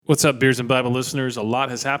What's up, Beers and Bible listeners? A lot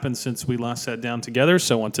has happened since we last sat down together.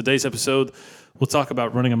 So on today's episode, we'll talk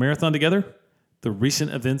about running a marathon together, the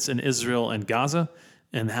recent events in Israel and Gaza,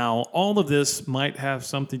 and how all of this might have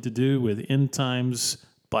something to do with end times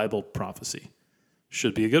Bible prophecy.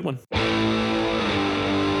 Should be a good one.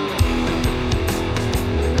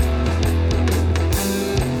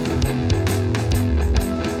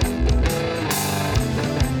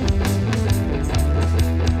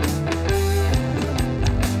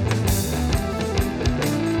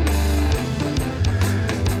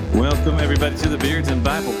 Welcome, everybody, to the Beards and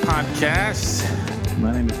Bible Podcast.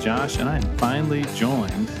 My name is Josh, and I am finally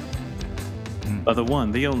joined by the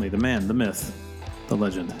one, the only, the man, the myth, the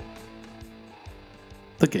legend,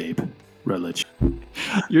 the Gabe Rutledge.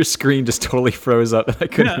 Your screen just totally froze up. I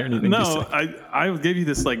couldn't hear anything you said. I gave you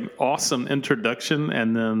this awesome introduction,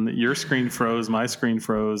 and then your screen froze, my screen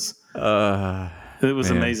froze. It was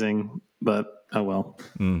amazing, but oh well.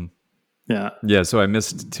 Yeah, so I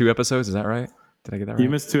missed 2 episodes, is that right? Did I get that right? You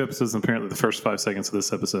missed 2 episodes and apparently the first 5 seconds of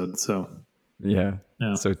this episode. So yeah.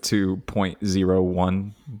 So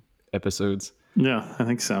 2.01 episodes. Yeah, I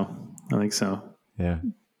think so. Yeah.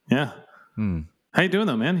 How you doing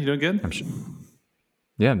though, man? You doing good?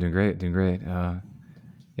 I'm doing great.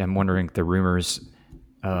 I'm wondering if the rumors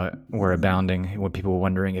were abounding. When people were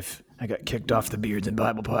wondering if I got kicked off the Beards and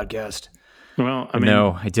Bible Podcast. Well,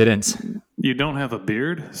 no, I didn't. You don't have a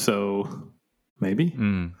beard, so maybe.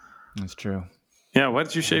 That's true. Yeah, why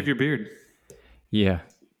did you shave your beard? Yeah.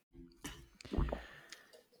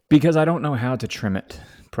 Because I don't know how to trim it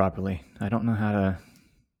properly. I don't know how to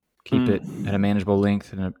keep it at a manageable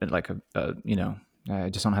length and I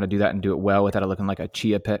just don't know how to do that and do it well without it looking like a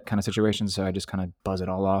chia pet kind of situation. So I just kind of buzz it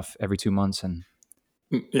all off every 2 months and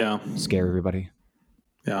scare everybody.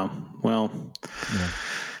 Yeah. Well,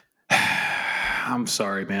 I'm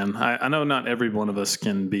sorry, man. I know not every one of us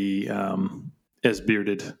can be as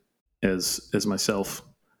bearded as myself.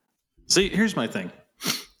 See, here's my thing.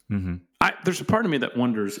 There's a part of me that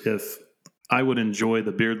wonders if I would enjoy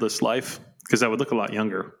the beardless life because I would look a lot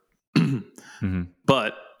younger.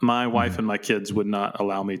 But my wife and my kids would not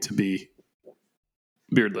allow me to be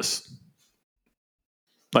beardless.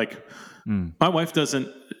 My wife doesn't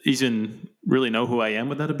even really know who I am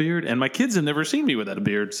without a beard, and my kids have never seen me without a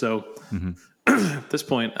beard. So at this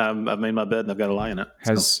point, I've made my bed and I've got to lie in it.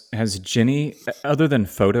 Has Jenny, other than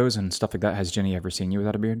photos and stuff like that, has Jenny ever seen you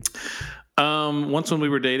without a beard? Once when we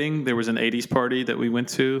were dating, there was an 80s party that we went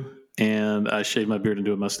to, and I shaved my beard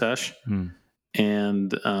into a mustache.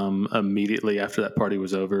 And immediately after that party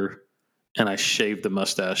was over and I shaved the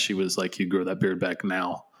mustache, she was like, "You grow that beard back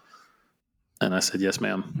now." And I said, "Yes,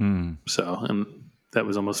 ma'am." So, and that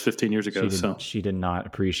was almost 15 years ago. She did not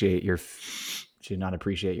appreciate your face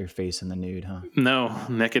in the nude, huh? No,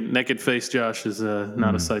 naked face, Josh, is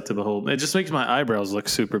not a sight to behold. It just makes my eyebrows look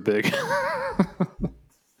super big.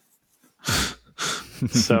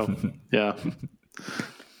 So, yeah.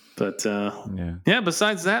 But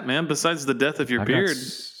besides that, man, besides the death of your beard,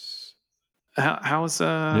 how's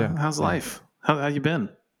life? How you been?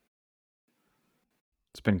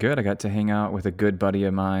 It's been good. I got to hang out with a good buddy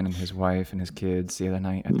of mine and his wife and his kids the other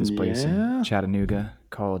night at this place in Chattanooga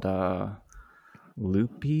called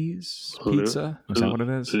Lupi's Pizza. Is that what it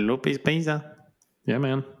is? Lupi's Pizza. Yeah,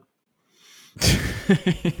 man.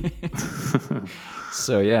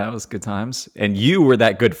 So yeah, it was good times. And you were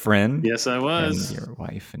that good friend. Yes, I was. And your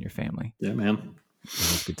wife and your family. Yeah, man. It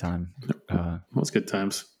was a good time. It was good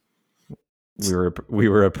times. We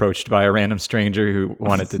were approached by a random stranger who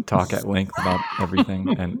wanted to talk at length about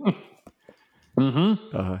everything, and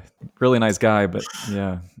really nice guy, but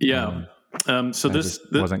so this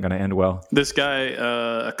wasn't going to end well. This guy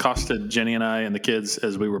accosted Jenny and I and the kids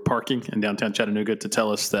as we were parking in downtown Chattanooga to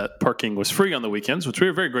tell us that parking was free on the weekends, which we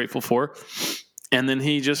were very grateful for. And then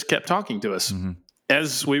he just kept talking to us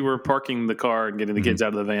as we were parking the car and getting the kids out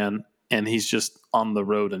of the van, and he's just on the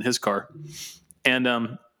road in his car. And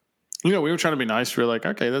we were trying to be nice. We were like,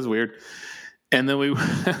 okay, that's weird. And then we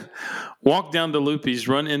walked down to Lupi's,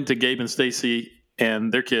 run into Gabe and Stacy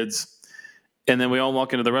and their kids. And then we all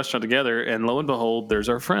walk into the restaurant together, and lo and behold, there's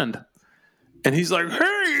our friend. And he's like,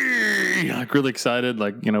 "Hey!" Like really excited,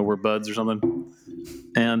 like, we're buds or something.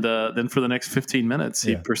 And then for the next 15 minutes,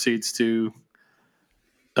 he proceeds to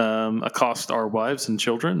accost our wives and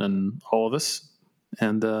children and all of us.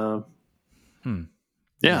 And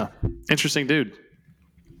interesting dude.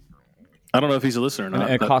 I don't know if he's a listener or not.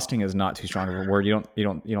 Accosting is not too strong of a word. You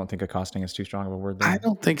don't think accosting is too strong of a word? Though? I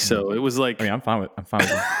don't think so. It was like, I'm fine with it.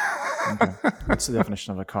 Okay. What's the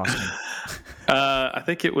definition of accosting? I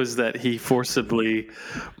think it was that he forcibly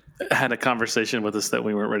had a conversation with us that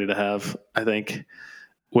we weren't ready to have. I think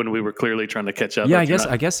when we were clearly trying to catch up. Yeah, like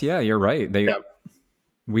I guess, yeah, you're right. Yeah.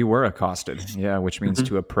 We were accosted. Yeah, which means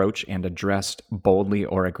to approach and address boldly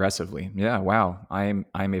or aggressively. Yeah, wow. I'm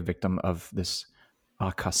a victim of this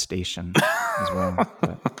accostation as well.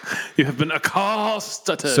 But. You have been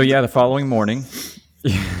accosted. So yeah, the following morning.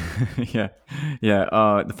 yeah.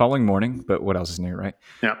 The following morning, but what else is new, right?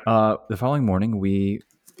 Yeah. The following morning, we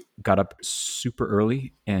got up super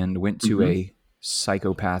early and went to a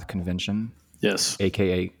psychopath convention. Yes.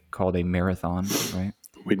 AKA called a marathon, right?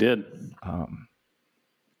 We did.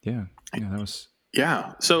 Yeah, that was.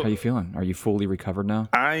 Yeah. So how you feeling? Are you fully recovered now?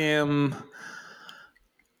 I am.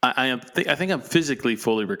 I think I'm physically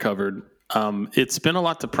fully recovered. It's been a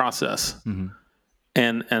lot to process,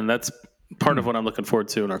 and that's part of what I'm looking forward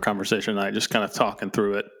to in our conversation tonight. Just kind of talking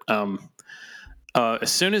through it.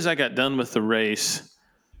 As soon as I got done with the race,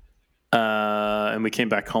 and we came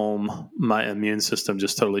back home, my immune system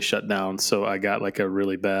just totally shut down. So I got like a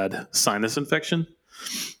really bad sinus infection.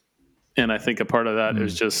 And I think a part of that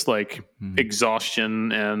is just like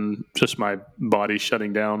exhaustion and just my body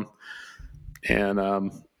shutting down. And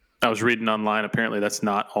I was reading online, apparently that's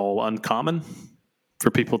not all uncommon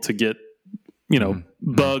for people to get,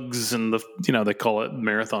 bugs and they call it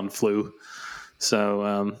marathon flu.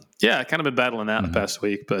 So, I kind of been battling that the past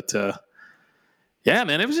week, but yeah,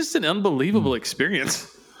 man, it was just an unbelievable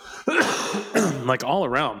experience. Like all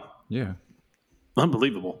around. Yeah.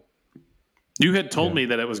 Unbelievable. You had told me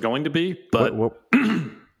that it was going to be, but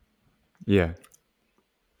yeah.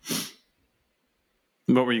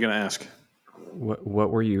 What were you going to ask?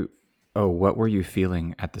 What were you? Oh, what were you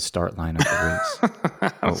feeling at the start line of the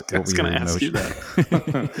race? I was going to ask you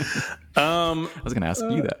that. I was going to ask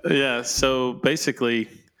you that. Yeah. So basically,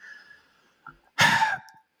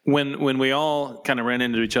 when we all kind of ran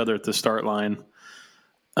into each other at the start line,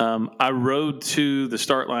 I rode to the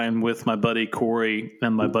start line with my buddy Corey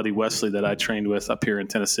and my buddy Wesley that I trained with up here in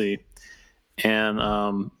Tennessee. And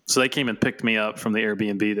so they came and picked me up from the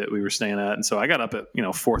Airbnb that we were staying at. And so I got up at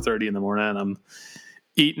 4:30 in the morning. I'm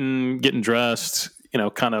eating, getting dressed,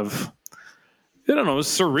 kind of, I don't know, it was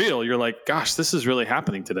surreal. You're like, gosh, this is really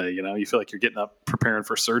happening today. You feel like you're getting up preparing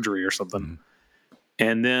for surgery or something.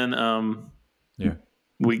 And then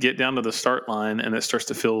we get down to the start line and it starts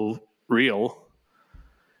to feel real.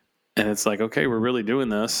 And it's like, okay, we're really doing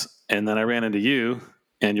this. And then I ran into you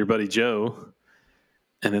and your buddy Joe.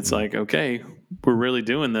 And it's like, okay, we're really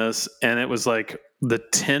doing this. And it was like the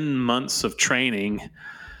 10 months of training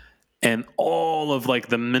and all of like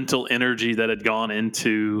the mental energy that had gone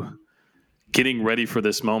into getting ready for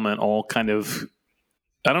this moment all kind of,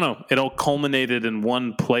 I don't know, it all culminated in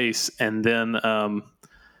one place. And then, man,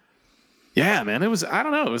 it was, I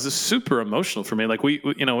don't know, it was just super emotional for me. Like we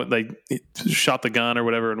shot the gun or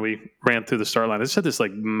whatever, and we ran through the start line. I just had this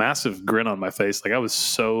like massive grin on my face. Like I was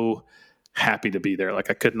so happy to be there. Like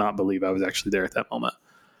I could not believe I was actually there at that moment.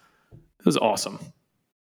 It was awesome.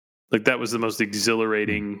 Like that was the most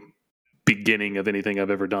exhilarating beginning of anything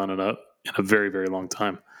I've ever done in a very, very long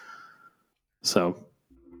time. So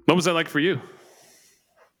what was that like for you?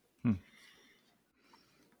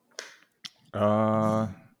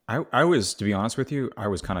 I was, to be honest with you, I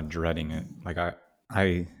was kind of dreading it. Like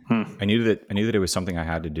I knew that it was something I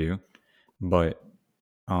had to do, but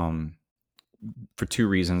for two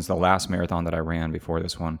reasons. The last marathon that I ran before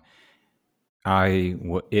this one,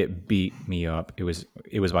 it beat me up. It was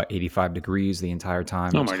about 85 degrees the entire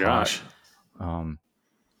time. Oh my gosh.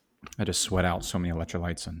 I just sweat out so many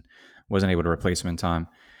electrolytes and wasn't able to replace them in time.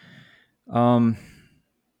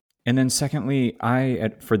 And then secondly,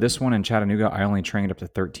 for this one in Chattanooga, I only trained up to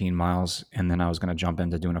 13 miles, and then I was going to jump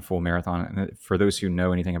into doing a full marathon. And for those who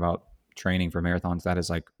know anything about training for marathons, that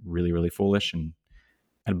is like really, really foolish.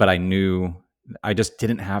 But I knew I just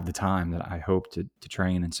didn't have the time that I hoped to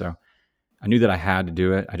train. And so I knew that I had to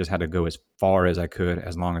do it. I just had to go as far as I could,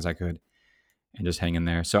 as long as I could, and just hang in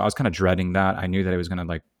there. So I was kind of dreading that. I knew that it was going to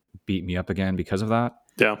like beat me up again because of that.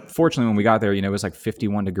 Yeah. Fortunately, when we got there, it was like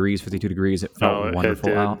 51 degrees, 52 degrees. It felt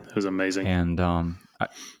wonderful out. It was amazing. And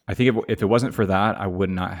I think if it wasn't for that, I would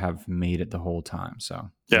not have made it the whole time. So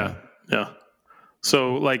yeah.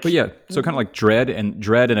 So like, but so kind of like dread and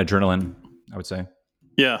adrenaline, I would say.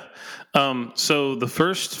 Yeah. So the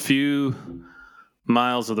first few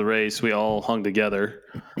miles of the race, we all hung together.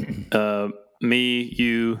 Me,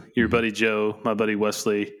 you, your buddy Joe, my buddy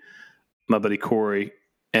Wesley, my buddy Corey.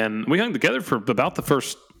 And we hung together for about the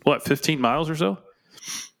first, 15 miles or so?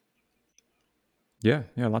 Yeah,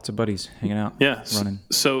 lots of buddies hanging out. Yeah, running.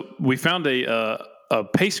 So we found a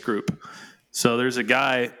pace group. So there's a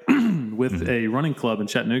guy with a running club in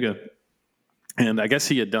Chattanooga, and I guess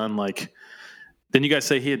he had done like Didn't you guys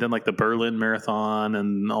say he had done like the Berlin Marathon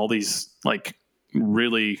and all these like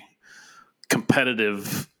really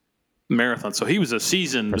competitive marathons? So he was a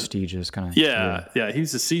seasoned, prestigious kind of. Yeah, he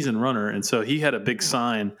was a seasoned runner, and so he had a big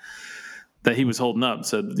sign that he was holding up,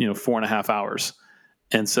 said 4.5 hours.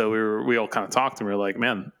 And so we all kind of talked and we were like,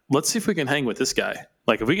 man, let's see if we can hang with this guy.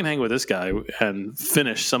 Like if we can hang with this guy and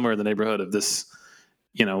finish somewhere in the neighborhood of this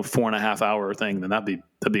 4.5 hour thing, then that'd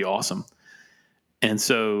be awesome. And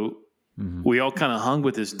so we all kind of hung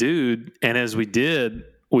with this dude, and as we did,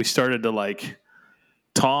 we started to like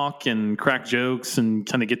talk and crack jokes and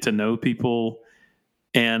kind of get to know people.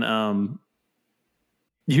 And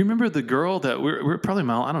you remember the girl that we're probably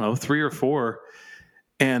mile, I don't know, 3 or 4,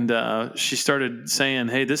 and she started saying,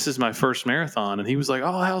 hey, this is my first marathon. And he was like,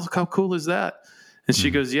 oh, how cool is that? And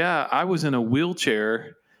she goes, yeah, I was in a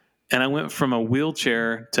wheelchair, and I went from a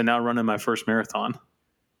wheelchair to now running my first marathon.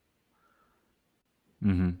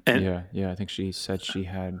 And, I think she said she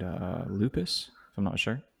had lupus, if I'm not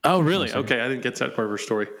sure. Oh, really? Okay, I didn't get that part of her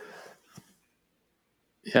story.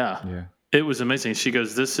 Yeah. It was amazing. She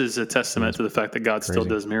goes, this is a testament to the fact that God still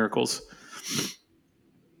does miracles,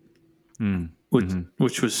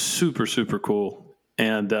 which was super, super cool.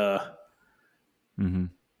 And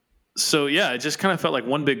so, it just kind of felt like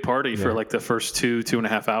one big party for like the first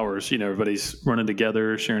 2.5 hours. Everybody's running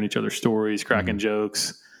together, sharing each other's stories, cracking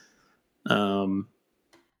jokes.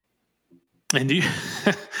 And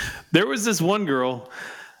there was this one girl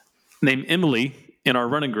named Emily in our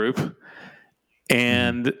running group,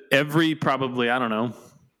 and every probably, I don't know,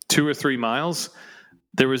 2 or 3 miles,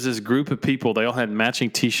 there was this group of people. They all had matching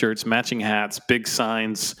T-shirts, matching hats, big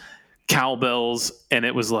signs, cowbells, and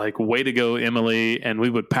it was like, way to go, Emily. And we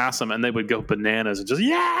would pass them, and they would go bananas and just,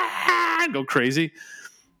 go crazy.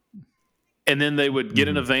 And then they would get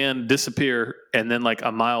in a van, disappear, and then like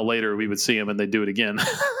a mile later, we would see them, and they'd do it again.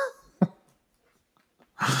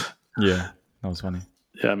 Yeah, that was funny.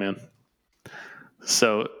 Yeah, man.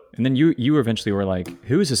 So, and then you eventually were like,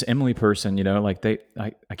 who is this Emily person? Like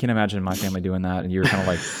I can't imagine my family doing that. And you were kind of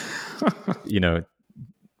like,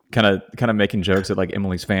 kind of making jokes at like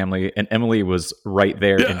Emily's family. And Emily was right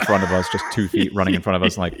there in front of us, just 2 feet running in front of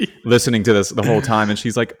us, like listening to this the whole time. And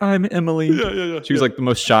she's like, I'm Emily. She was like the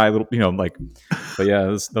most shy little, but yeah,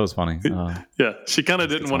 that was funny. She kind of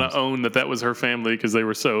didn't want to own that was her family because they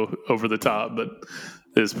were so over the top, but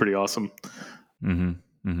it was pretty awesome.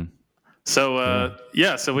 So,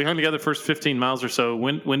 so we hung together the first 15 miles or so.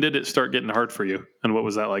 When did it start getting hard for you? And what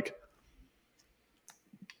was that like?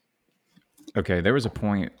 Okay, there was a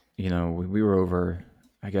point, we were over,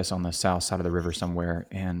 I guess, on the south side of the river somewhere,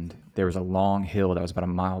 and there was a long hill that was about a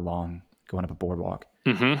mile long going up a boardwalk.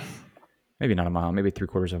 Maybe not a mile, maybe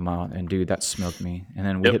 3/4 of a mile. And dude, that smoked me. And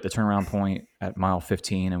then we hit the turnaround point at mile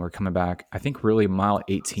 15, and we're coming back. I think really mile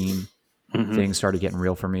 18, things started getting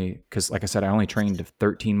real for me. Because like I said, I only trained to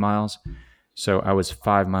 13 miles. So I was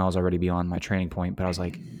 5 miles already beyond my training point. But I was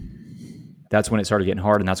like, that's when it started getting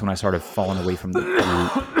hard. And that's when I started falling away from the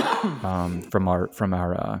group, from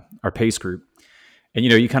our pace group. And,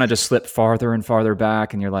 you kind of just slip farther and farther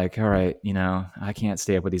back, and you're like, all right, I can't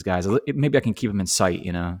stay up with these guys. Maybe I can keep them in sight,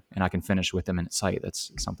 and I can finish with them in sight.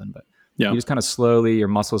 That's something. But you just kind of slowly, your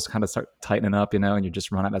muscles kind of start tightening up, and you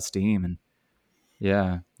just run out of steam. And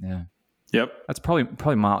that's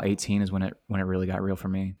probably mile 18 is when it really got real for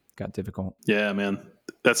me. Got difficult. Yeah, man.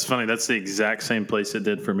 That's funny. That's the exact same place it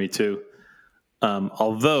did for me too.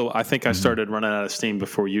 Although I think I started running out of steam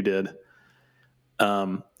before you did.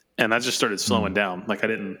 And I just started slowing down. Like I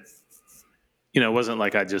didn't, it wasn't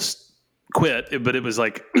like I just quit, but it was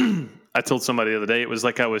like, I told somebody the other day, it was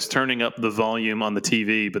like I was turning up the volume on the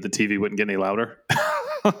TV, but the TV wouldn't get any louder.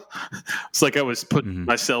 It's like I was putting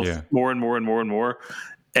myself more and more and more and more.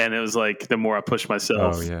 And it was like, the more I pushed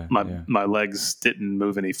myself, my legs didn't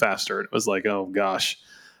move any faster. It was like, oh gosh,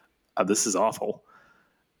 this is awful.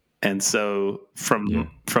 And so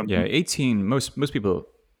from 18, most people.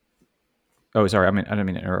 Oh, sorry. I didn't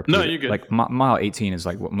mean to interrupt. No, you're good. Like mile 18 is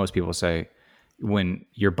like what most people say when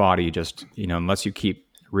your body just, unless you keep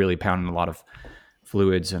really pounding a lot of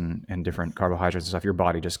fluids and different carbohydrates and stuff, your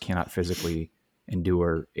body just cannot physically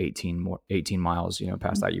endure 18 miles.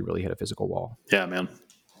 Past that, you really hit a physical wall. Yeah, man.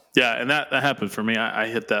 Yeah, and that happened for me. I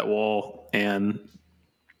hit that wall, and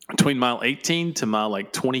between mile 18 to mile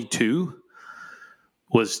like 22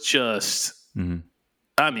 was just,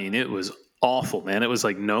 it was awful, man. It was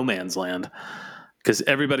like no man's land because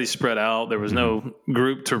everybody's spread out. There was no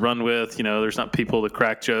group to run with. There's not people to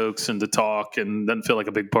crack jokes and to talk, and doesn't feel like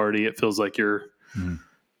a big party. It feels like you're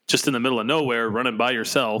just in the middle of nowhere running by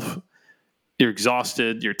yourself. You're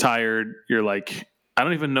exhausted. You're tired. You're like, I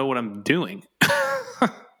don't even know what I'm doing.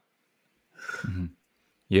 Mm-hmm.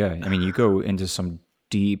 Yeah. I mean, you go into some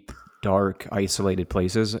deep, dark, isolated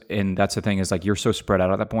places. And that's the thing is like, you're so spread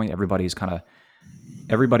out at that point. Everybody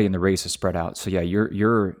in the race is spread out. So yeah,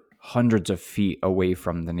 you're hundreds of feet away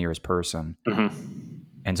from the nearest person. Mm-hmm.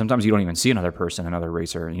 And sometimes you don't even see another person, another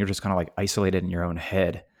racer, and you're just kind of like isolated in your own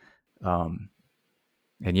head.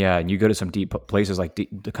 And yeah, and you go to some deep places, like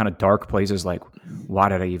the kind of dark places, like, why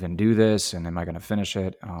did I even do this? And am I going to finish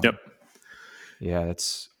it? Yep. Yeah,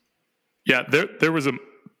 it's. Yeah, there was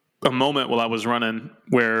a moment while I was running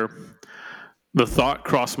where the thought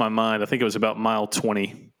crossed my mind. I think it was about mile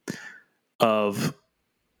 20 of,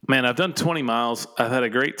 man, I've done 20 miles. I've had a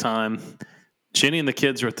great time. Jenny and the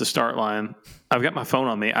kids are at the start line. I've got my phone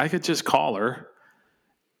on me. I could just call her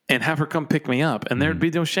and have her come pick me up, and there'd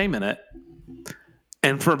be no shame in it.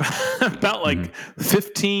 And for about like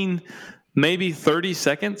 15, maybe 30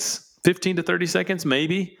 seconds, 15 to 30 seconds,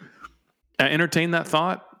 maybe, I entertained that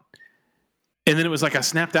thought. And then it was like I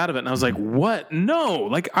snapped out of it, and I was like, what? No.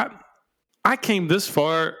 Like, I came this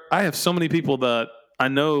far. I have so many people that I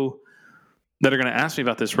know that are going to ask me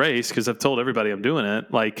about this race because I've told everybody I'm doing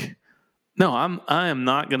it. Like, no, I am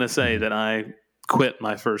not going to say that I quit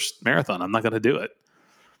my first marathon. I'm not going to do it.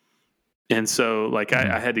 And so, like,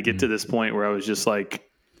 I had to get to this point where I was just like,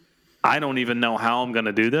 I don't even know how I'm going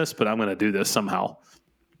to do this, but I'm going to do this somehow.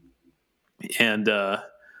 And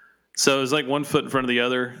so it was like one foot in front of the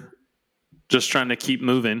other, just trying to keep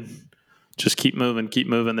moving. Just keep moving.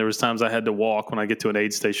 There was times I had to walk. When I get to an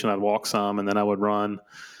aid station, I'd walk some, and then I would run.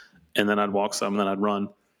 And then I'd walk some, and then I'd run.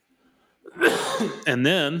 And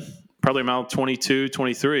then, probably mile 22,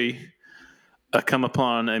 23, I come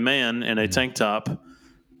upon a man in a tank top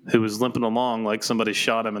who was limping along like somebody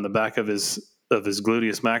shot him in the back of his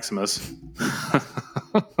gluteus maximus.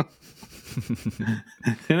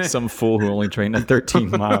 Some fool who only trained at 13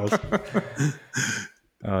 miles.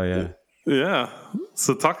 Oh, yeah. Yeah.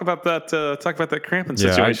 So talk about that cramping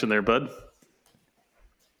situation there, bud.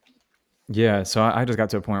 Yeah. So I just got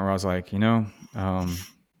to a point where I was like, I know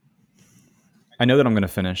that I'm going to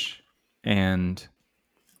finish. And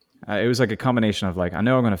it was like a combination of like, I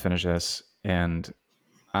know I'm going to finish this, and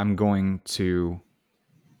I'm going to,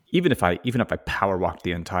 even if I power walk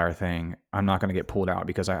the entire thing, I'm not going to get pulled out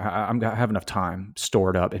because I have enough time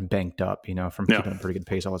stored up and banked up, from keeping a pretty good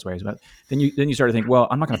pace all those ways. But then you start to think, well,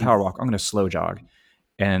 I'm not going to power walk. I'm going to slow jog.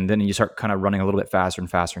 And then you start kind of running a little bit faster and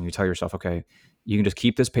faster, and you tell yourself, okay, you can just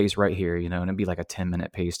keep this pace right here, and it'd be like a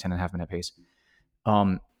 10-minute pace, 10.5-minute pace.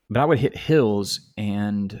 But I would hit hills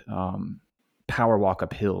and power walk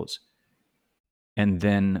up hills and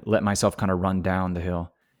then let myself kind of run down the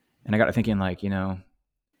hill. And I got to thinking like, I'm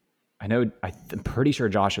pretty sure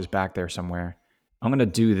Josh is back there somewhere. I'm going to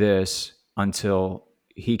do this until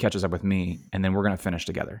he catches up with me, and then we're going to finish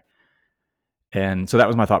together. And so that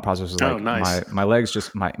was my thought process. Was like, nice. my legs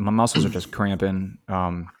just, my muscles are just cramping.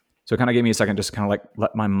 So it kind of gave me a second just kind of like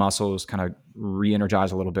let my muscles kind of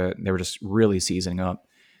re-energize a little bit. They were just really seizing up.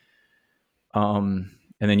 And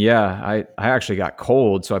then, I actually got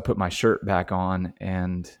cold. So I put my shirt back on,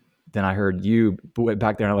 and then I heard you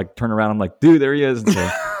back there, and I like turn around. I'm like, dude, there he is. And so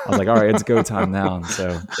I was like, all right, it's go time now. And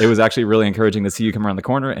so it was actually really encouraging to see you come around the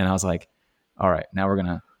corner. And I was like, all right, now we're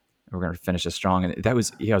going to finish this strong. And that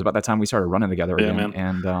was, it was about that time we started running together again. Man.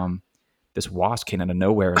 And, this wasp came out of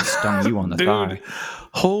nowhere and stung you on the thigh.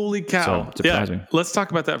 Holy cow. So surprising. Yeah. Let's talk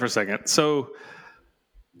about that for a second. So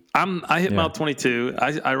I hit mile 22.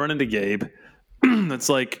 I run into Gabe. It's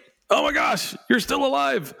like, oh my gosh, you're still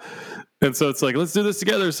alive. And so it's like, let's do this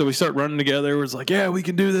together. So we start running together. We're like, yeah, we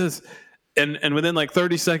can do this. And within like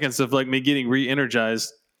 30 seconds of like me getting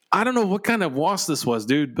re-energized, I don't know what kind of wasp this was,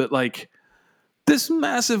 dude, but like this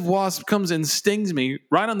massive wasp comes and stings me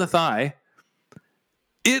right on the thigh.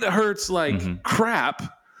 It hurts like crap.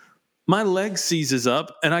 My leg seizes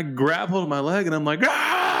up, and I grab hold of my leg, and I'm like,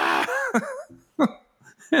 ah!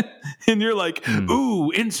 And you're like,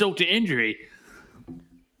 ooh, insult to injury.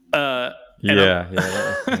 That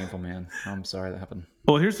was painful, man. I'm sorry that happened.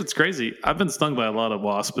 Well, here's what's crazy. I've been stung by a lot of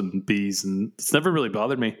wasps and bees, and it's never really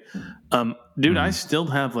bothered me. Dude, I still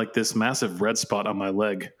have like this massive red spot on my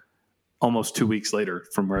leg almost 2 weeks later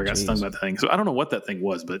from where I got stung by the thing. So I don't know what that thing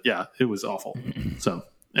was, but yeah, it was awful. So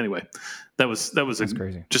anyway, that was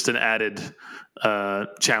crazy. Just an added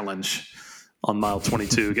challenge on mile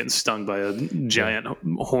 22, getting stung by a giant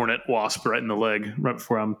hornet wasp right in the leg right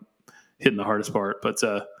before I'm hitting the hardest part. But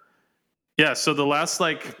so the last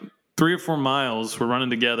like 3 or 4 miles we're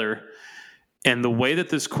running together, and the way that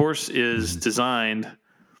this course is designed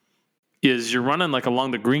is you're running like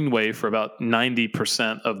along the greenway for about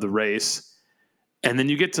 90% of the race. And then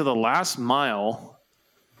you get to the last mile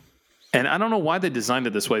And I don't know why they designed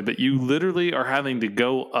it this way, but you literally are having to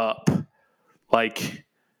go up like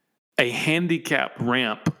a handicap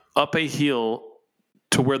ramp up a hill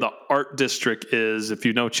to where the art district is. If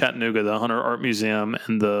you know Chattanooga, the Hunter Art Museum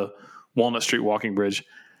and the Walnut Street Walking Bridge.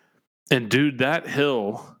 And dude, that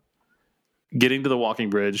hill getting to the walking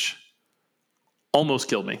bridge almost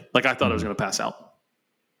killed me. Like I thought I was going to pass out.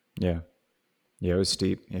 Yeah. Yeah, it was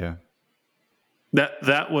steep. Yeah.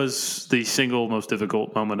 That was the single most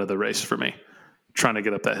difficult moment of the race for me, trying to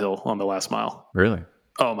get up that hill on the last mile. Really?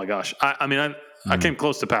 Oh my gosh. I came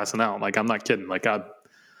close to passing out. Like, I'm not kidding. Like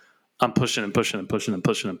I'm pushing and pushing and pushing and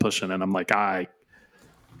pushing and pushing. And I'm like, I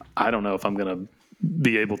don't know if I'm going to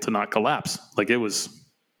be able to not collapse. Like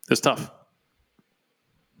it's tough.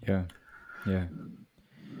 Yeah. Yeah.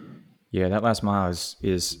 Yeah. That last mile is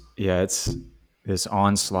it's this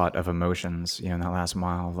onslaught of emotions, in that last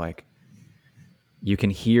mile. Like you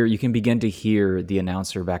can begin to hear the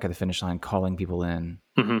announcer back at the finish line calling people in,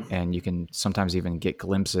 and you can sometimes even get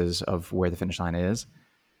glimpses of where the finish line is.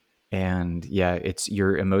 And yeah, it's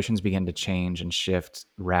your emotions begin to change and shift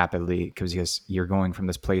rapidly because you're going from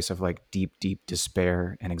this place of like deep, deep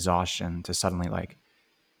despair and exhaustion to suddenly like,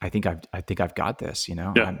 I think I've got this,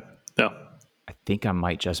 Yeah. I think I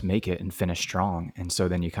might just make it and finish strong. And so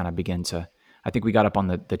then you kind of begin to, I think we got up on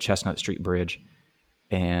the Chestnut Street Bridge,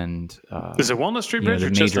 and is it Walnut Street Bridge the or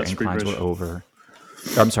major Chestnut Street inclines Bridge? were over.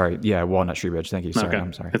 I'm sorry. Yeah, Walnut Street Bridge. Thank you. Sorry, Okay.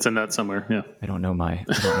 I'm sorry. It's in that somewhere. Yeah. I don't know my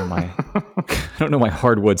I don't know my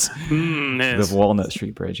hardwoods. The Walnut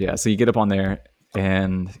Street Bridge. Yeah. So you get up on there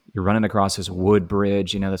and you're running across this wood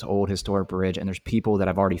bridge, this old historic bridge, and there's people that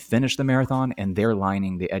have already finished the marathon and they're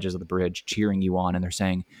lining the edges of the bridge, cheering you on, and they're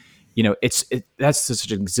saying, that's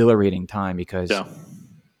such an exhilarating time because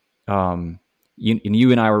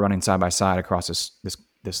you and I were running side by side across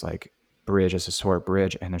this like bridge, this historic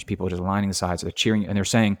bridge, and there's people just lining the sides, they're cheering, and they're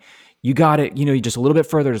saying, you got it, you just a little bit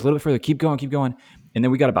further, keep going. And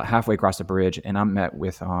then we got about halfway across the bridge, and I'm met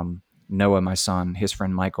with Noah, my son, his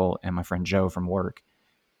friend Michael, and my friend Joe from work.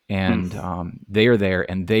 And they are there,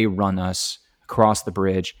 and they run us across the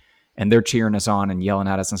bridge, and they're cheering us on and yelling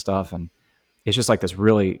at us and stuff. And it's just like this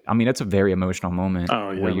really, it's a very emotional moment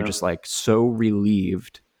where you're just like so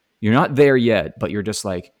relieved. You're not there yet, but you're just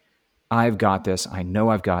like, I've got this. I know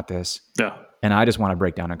I've got this. Yeah. And I just want to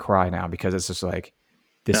break down and cry now because it's just like,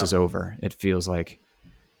 this is over. It feels like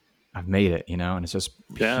I've made it, and it's just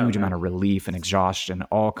a huge amount of relief and exhaustion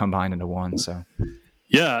all combined into one. So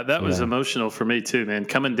yeah, that was emotional for me too, man.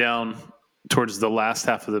 Coming down towards the last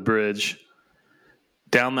half of the bridge,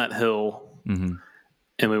 down that hill,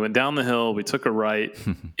 and we went down the hill, we took a right,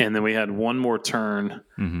 and then we had one more turn,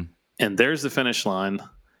 and there's the finish line.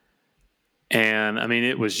 And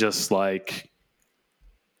it was just like,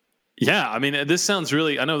 this sounds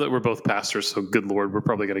really, I know that we're both pastors, so good Lord, we're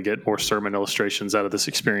probably going to get more sermon illustrations out of this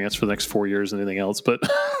experience for the next 4 years than anything else. But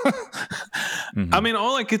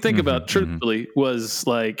all I could think about truthfully was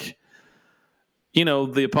like,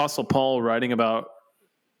 the Apostle Paul writing about,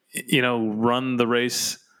 run the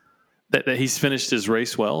race, that he's finished his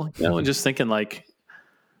race well, and just thinking like,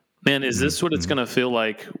 man, is this what it's going to feel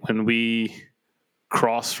like when we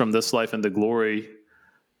cross from this life into glory?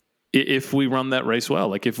 If we run that race well,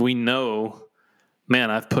 like if we know, man,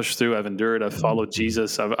 I've pushed through, I've endured, I've followed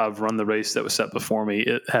Jesus, I've run the race that was set before me.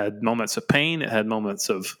 It had moments of pain, it had moments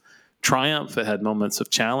of triumph, it had moments of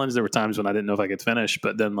challenge. There were times when I didn't know if I could finish,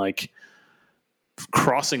 but then like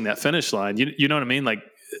crossing that finish line, you know what I mean? Like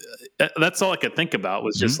that's all I could think about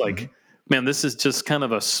was just like, man, this is just kind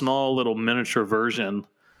of a small little miniature version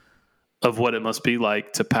of what it must be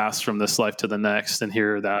like to pass from this life to the next and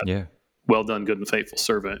hear that. Yeah. Well done, good and faithful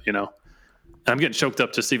servant, I'm getting choked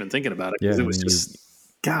up just even thinking about it. Yeah, it was just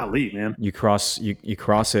golly, man. You cross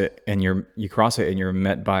it and you're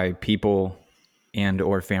met by people and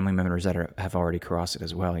or family members that have already crossed it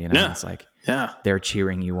as well. It's like they're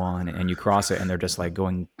cheering you on, and you cross it and they're just like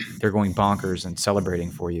going bonkers and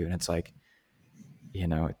celebrating for you. And it's like,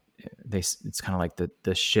 it's kind of like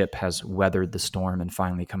the ship has weathered the storm and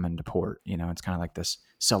finally come into port. It's kind of like this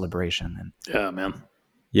celebration. And yeah, man.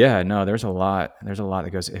 Yeah, no, there's a lot that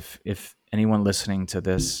goes. If anyone listening to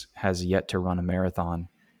this has yet to run a marathon,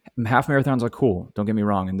 half marathons are cool. Don't get me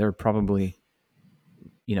wrong. And they're probably,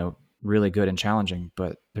 really good and challenging,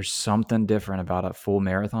 but there's something different about a full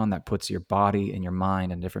marathon that puts your body and your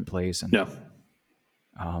mind in a different place. And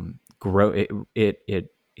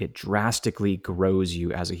it drastically grows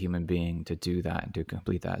you as a human being to do that and to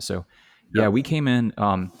complete that. So we came in,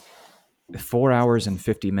 4 hours and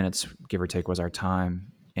 50 minutes, give or take, was our time.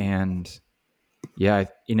 And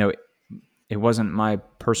it wasn't my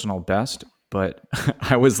personal best, but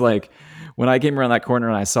I was like, when I came around that corner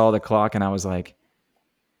and I saw the clock and I was like,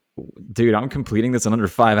 dude, I'm completing this in under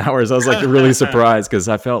 5 hours. I was like really surprised because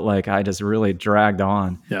I felt like I just really dragged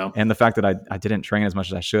on. Yeah. And the fact that I didn't train as much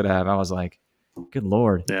as I should have, I was like, good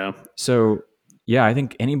Lord. Yeah. So yeah, I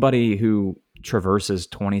think anybody who traverses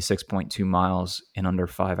 26.2 miles in under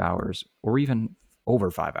 5 hours or even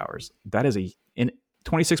over 5 hours, that is in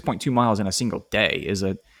 26.2 miles in a single day is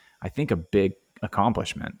I think a big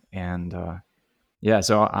accomplishment. And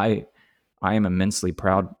so I am immensely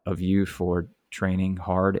proud of you for training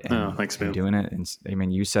hard and, thanks, man. and doing it. And I mean,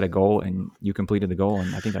 you set a goal and you completed the goal,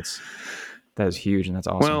 and I think that is huge and that's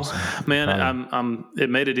awesome. Well, so, man, it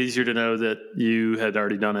made it easier to know that you had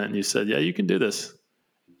already done it and you said, yeah, you can do this,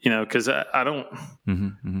 because I don't,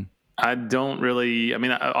 I don't really, I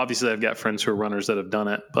mean, obviously I've got friends who are runners that have done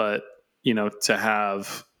it, but to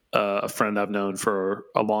have a friend I've known for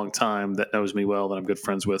a long time that knows me well, that I'm good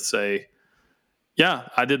friends with, say, yeah,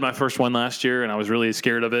 I did my first one last year and I was really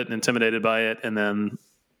scared of it and intimidated by it. And then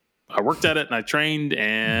I worked at it and I trained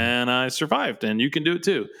and I survived, and you can do it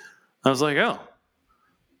too. I was like, oh,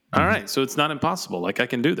 all right. So it's not impossible. Like, I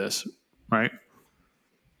can do this. Right.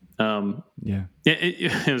 It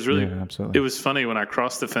was really, absolutely. It was funny when I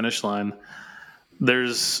crossed the finish line.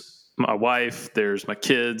 There's my wife, there's my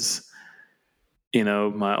kids,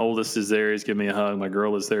 my oldest is there. He's giving me a hug. My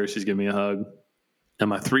girl is there. She's giving me a hug. And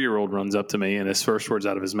my 3-year-old runs up to me, and his first words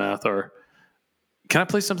out of his mouth are, "Can I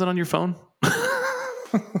play something on your phone?"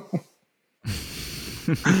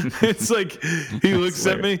 It's like, he looks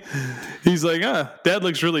at me. He's like, Dad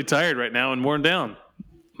looks really tired right now and worn down.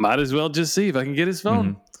 Might as well just see if I can get his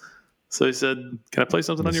phone. So he said, "Can I play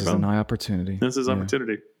something on your phone?" This is an opportunity. This is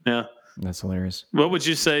opportunity. Yeah. That's hilarious. What would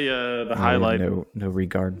you say the highlight? No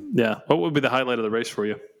regard. Yeah. What would be the highlight of the race for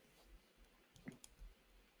you?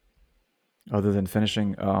 Other than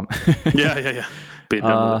finishing? Yeah. Being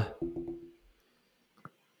done with it.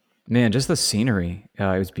 Man, just the scenery. It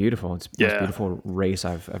was beautiful. It's the most beautiful race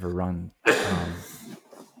I've ever run. I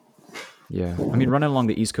mean, running along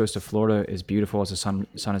the east coast of Florida is beautiful as the sun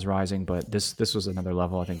is rising, but this was another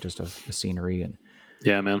level, I think, just of the scenery and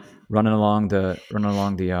man. Running along the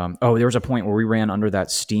there was a point where we ran under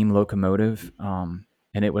that steam locomotive, and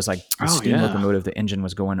it was like the steam locomotive, the engine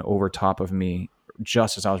was going over top of me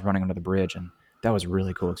just as I was running under the bridge, and that was a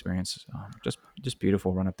really cool experience. Just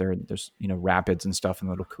beautiful run up there. There's rapids and stuff and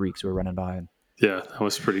little creeks we were running by. And that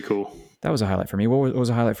was pretty cool. That was a highlight for me. What was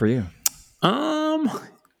a highlight for you?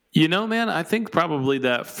 Man, I think probably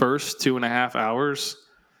that first 2.5 hours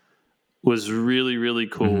was really, really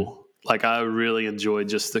cool. Like, I really enjoyed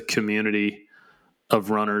just the community of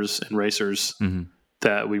runners and racers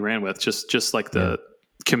that we ran with. Just like the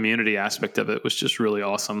community aspect of it was just really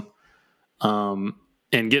awesome. And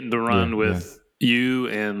getting to run with you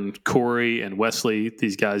and Corey and Wesley,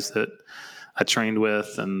 these guys that I trained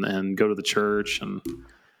with and go to the church. And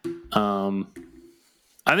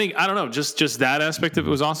I think, I don't know, just that aspect of it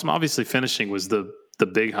was awesome. Obviously finishing was the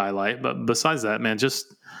big highlight, but besides that, man,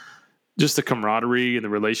 just the camaraderie and the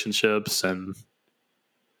relationships, and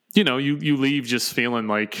you leave just feeling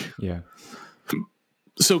like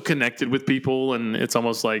so connected with people, and it's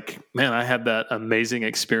almost like, man, I had that amazing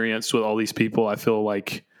experience with all these people. I feel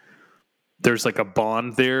like there's like a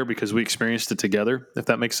bond there because we experienced it together, if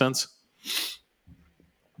that makes sense.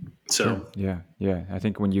 So sure. Yeah. I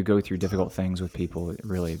think when you go through difficult things with people, it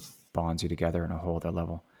really bonds you together on a whole other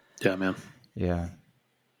level. Yeah, man. Yeah.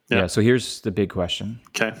 So here's the big question.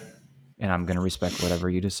 Okay. And I'm going to respect whatever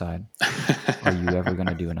you decide. Are you ever going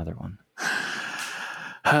to do another one?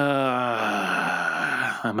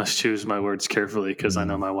 I must choose my words carefully because I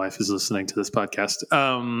know my wife is listening to this podcast.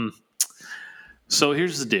 So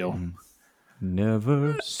here's the deal.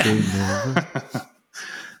 Never say never.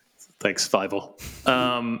 Thanks, Fievel.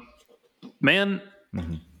 Man,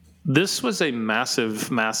 this was a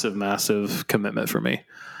massive, massive, massive commitment for me.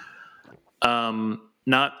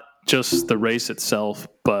 Not just the race itself,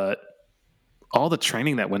 but all the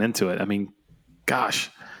training that went into it. I mean,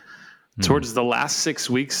 gosh, towards the last 6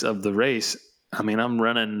 weeks of the race, I mean, I'm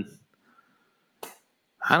running,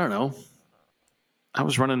 I don't know, I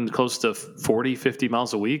was running close to 40, 50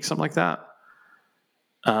 miles a week, something like that.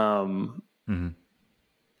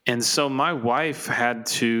 And so my wife had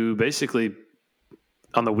to basically,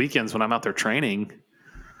 on the weekends when I'm out there training,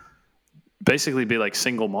 basically be like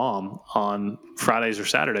single mom on Fridays or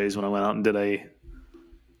Saturdays when I went out and did a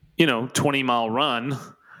 20-mile run.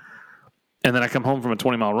 And then I come home from a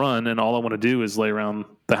 20-mile run and all I want to do is lay around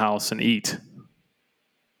the house and eat.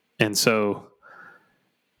 And so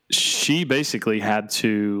she basically had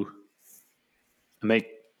to make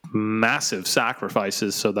massive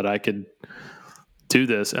sacrifices so that I could do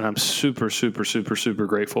this, and I'm super, super, super, super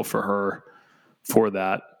grateful for her for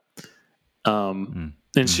that. And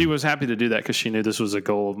she was happy to do that because she knew this was a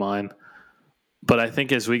goal of mine. But I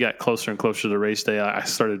think as we got closer and closer to race day, I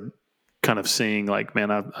started kind of seeing like, man,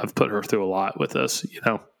 I've put her through a lot with this,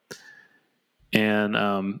 And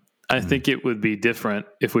I think it would be different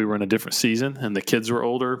if we were in a different season and the kids were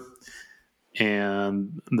older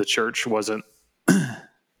and the church wasn't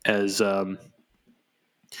as,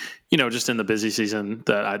 just in the busy season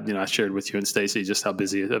that I shared with you and Stacy, just how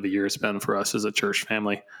busy of a year it's been for us as a church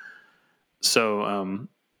family. So,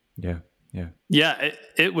 yeah,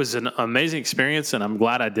 it was an amazing experience, and I'm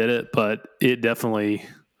glad I did it, but it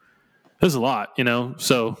was a lot,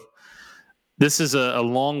 So this is a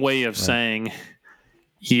long way of saying,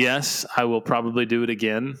 yes, I will probably do it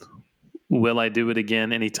again. Will I do it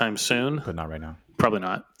again anytime soon? But not right now. Probably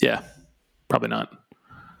not. Yeah, probably not.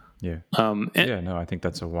 Yeah. I think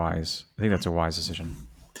that's a wise decision.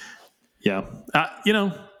 Yeah.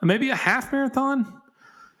 Maybe a half marathon.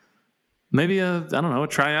 Maybe a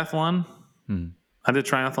triathlon. I did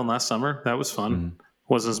triathlon last summer. That was fun.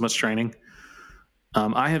 Wasn't as much training.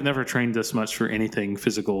 I have never trained this much for anything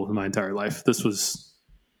physical in my entire life. This was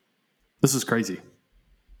crazy.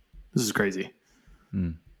 This is crazy.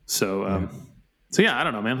 So I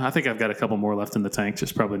don't know, man. I think I've got a couple more left in the tank.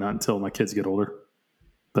 Just probably not until my kids get older.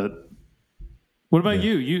 But what about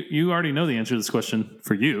you? You already know the answer to this question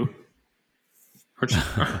for you.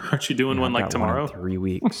 Aren't you doing one like tomorrow? 3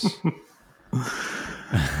 weeks.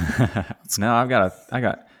 No, I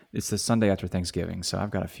got. It's the Sunday after Thanksgiving, so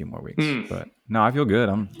I've got a few more weeks. But no, I feel good.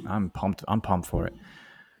 I'm pumped. I'm pumped for it.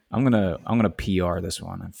 I'm gonna PR this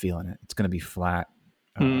one. I'm feeling it. It's gonna be flat.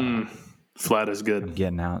 Flat is good. I'm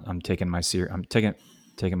getting out. I'm taking my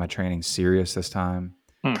training serious this time.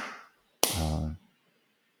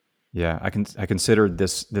 I considered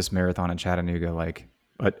this marathon in Chattanooga like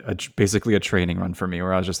basically a training run for me,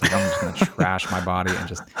 where I was just like, I'm just going to trash my body and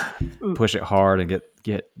just push it hard and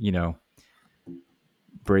get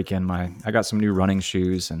break in I got some new running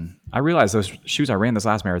shoes, and I realized those shoes I ran this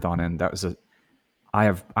last marathon in, I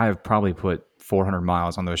have probably put 400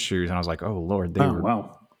 miles on those shoes, and I was like, oh Lord,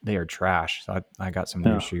 they are trash. So I got some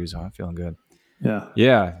new shoes. I'm feeling good. Yeah.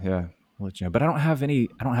 I'll let you know. But I don't have any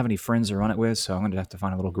friends to run it with, so I'm going to have to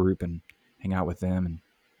find a little group and hang out with them and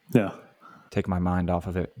take my mind off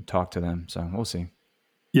of it and talk to them. So we'll see.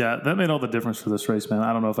 Yeah, that made all the difference for this race, man.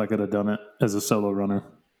 I don't know if I could have done it as a solo runner.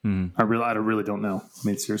 I really don't know. I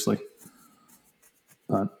mean, seriously.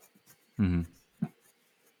 But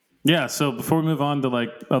yeah. So before we move on to like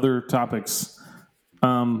other topics,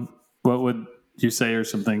 what would you say are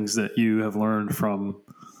some things that you have learned from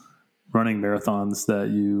running marathons that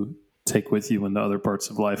you take with you into other parts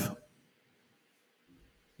of life?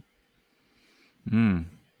 The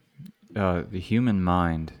human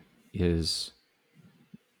mind is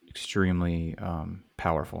extremely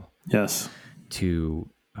powerful. Yes. To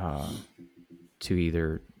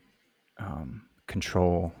either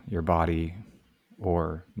control your body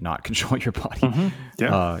or not control your body.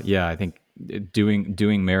 I think doing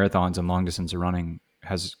marathons and long distance running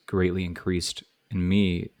has greatly increased in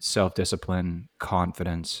me self-discipline,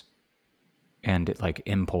 confidence, and like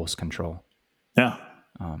impulse control.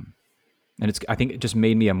 And I think it just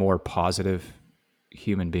made me a more positive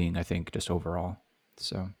human being, I think, just overall.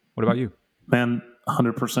 So what about you? Man,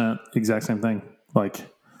 100% exact same thing. Like,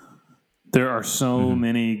 there are so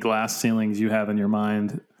many glass ceilings you have in your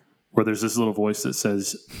mind where there's this little voice that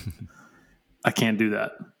says, I can't do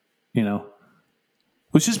that,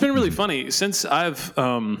 which has been really funny since I've,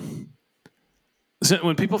 when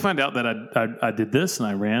people find out that I did this and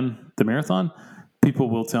I ran the marathon, people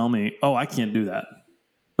will tell me, oh, I can't do that,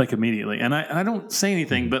 like immediately. And I don't say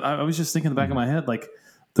anything, but I was just thinking in the back of my head, like,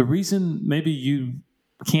 the reason maybe you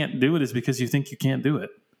can't do it is because you think you can't do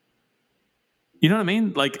it. You know what I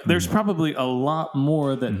mean? Like, there's probably a lot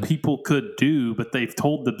more that people could do, but they've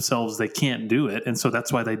told themselves they can't do it, and so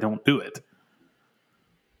that's why they don't do it.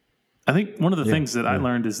 I think one of the things that I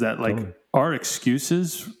learned is that, like, our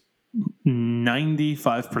excuses,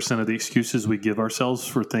 95% of the excuses we give ourselves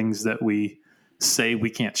for things that we say we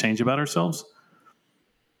can't change about ourselves,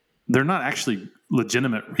 they're not actually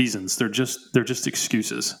legitimate reasons. They're just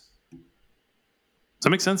excuses. Does that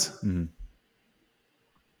make sense?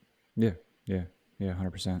 Yeah,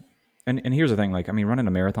 100%. And here's the thing, like, I mean, running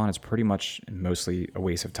a marathon is pretty much mostly a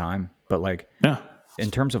waste of time. But like,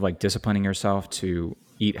 in terms of like disciplining yourself to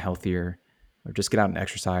eat healthier, or just get out and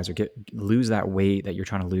exercise, or lose that weight that you're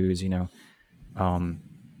trying to lose,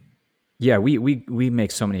 we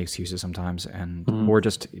make so many excuses sometimes, and or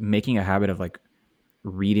just making a habit of like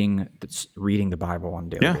reading the Bible on a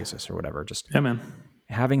daily basis or whatever. Just man.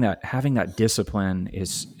 Having that discipline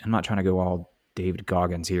is, I'm not trying to go all David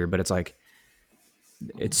Goggins here, but it's like,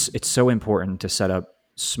 it's so important to set up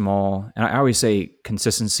small, and I always say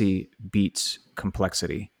consistency beats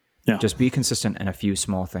complexity. Yeah. Just be consistent in a few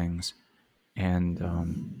small things, and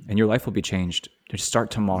your life will be changed. Just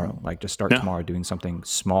start tomorrow. Just start tomorrow doing something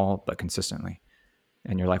small but consistently,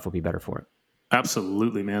 and your life will be better for it.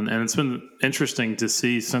 Absolutely, man. And it's been interesting to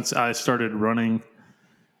see since I started running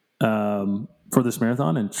for this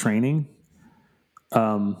marathon and training.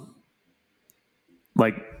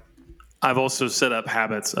 I've also set up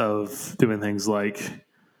habits of doing things like,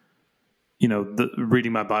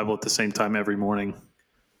 reading my Bible at the same time every morning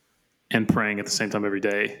and praying at the same time every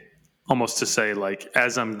day. Almost to say,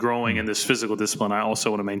 as I'm growing in this physical discipline, I also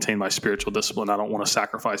want to maintain my spiritual discipline. I don't want to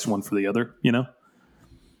sacrifice one for the other,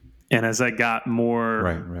 And as I got more,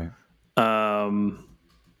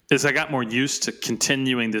 as I got more used to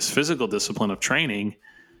continuing this physical discipline of training,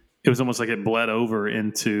 it was almost like it bled over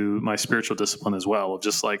into my spiritual discipline as well. Of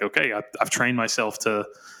just okay, I've trained myself to.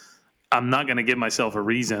 I'm not going to give myself a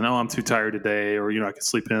reason. Oh, I'm too tired today, or I can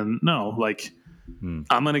sleep in. No,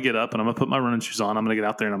 I'm going to get up and I'm going to put my running shoes on. I'm going to get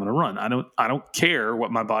out there and I'm going to run. I don't care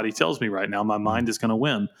what my body tells me right now. My mind is going to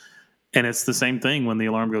win. And it's the same thing when the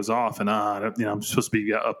alarm goes off and I'm supposed to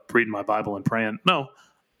be up reading my Bible and praying. No,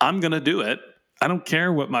 I'm going to do it. I don't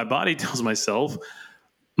care what my body tells myself.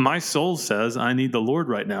 My soul says I need the Lord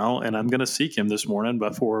right now, and I'm going to seek him this morning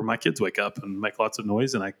before my kids wake up and make lots of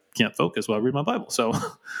noise and I can't focus while I read my Bible. So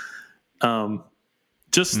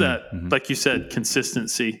just that, like you said,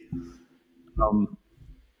 consistency.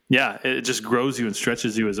 It just grows you and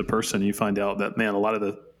stretches you as a person. You find out that, man, a lot of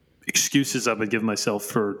the excuses I've been giving myself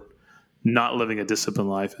for not living a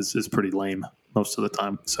disciplined life is pretty lame most of the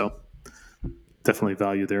time. So definitely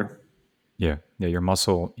value there. Yeah. Your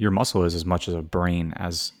muscle is as much as a brain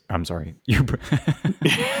as, I'm sorry, your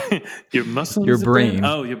your muscle, your brain.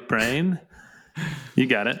 Oh, your brain. You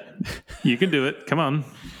got it. You can do it. Come on.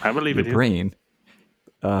 I believe in you. Your brain.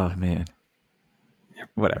 Oh man.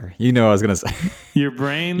 Whatever. I was going to say. Your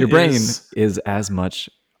brain is as much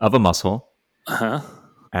of a muscle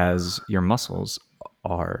as your muscles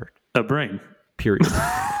are a brain. Period.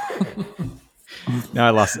 No, I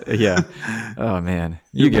lost it. Yeah. Oh man.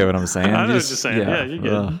 You get what I'm saying. I know what you're saying. Yeah, you're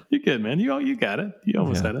good. You're good, man. You got it. You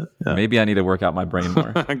almost had it. Yeah. Maybe I need to work out my brain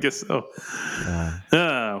more. I guess so.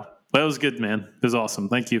 Well, it was good, man. It was awesome.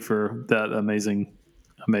 Thank you for that amazing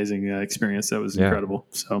experience. That was incredible.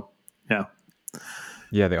 So, yeah.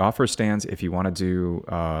 Yeah, the offer stands if you want to do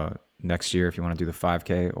next year, if you want to do the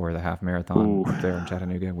 5K or the half marathon up there in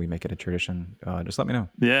Chattanooga. We make it a tradition. Just let me know.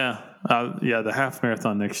 Yeah. The half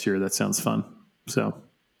marathon next year. That sounds fun. So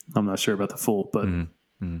I'm not sure about the full, but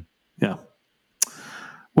yeah.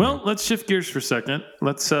 Well, let's shift gears for a second.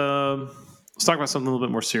 Let's talk about something a little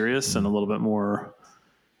bit more serious and a little bit more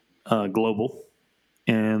global.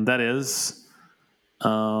 And that is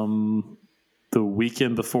the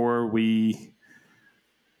weekend before we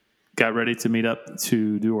got ready to meet up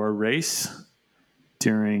to do our race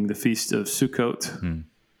during the Feast of Sukkot.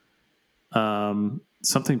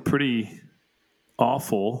 Something pretty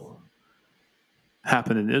awful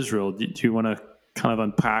happened in Israel. Do you want to kind of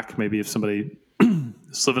unpack maybe if somebody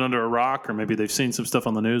is living under a rock or maybe they've seen some stuff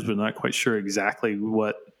on the news but not quite sure exactly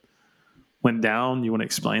what went down? You want to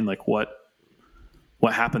explain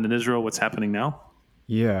what happened in Israel, what's happening now?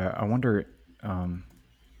 Yeah, I wonder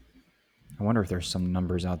if there's some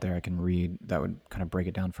numbers out there I can read that would kind of break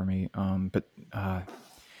it down for me.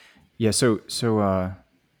 So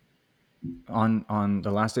on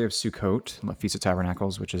the last day of Sukkot, the Feast of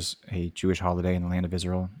Tabernacles, which is a Jewish holiday in the land of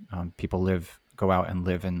Israel, people go out and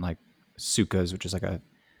live in sukkahs, which is like a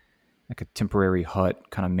temporary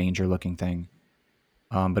hut, kind of manger looking thing.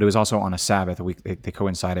 But it was also on a Sabbath. They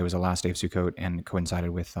coincided. It was the last day of Sukkot and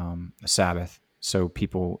coincided with a Sabbath. So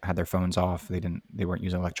people had their phones off. They weren't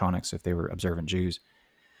using electronics if they were observant Jews.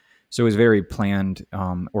 So it was very planned,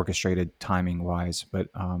 orchestrated timing wise, but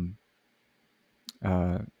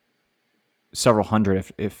several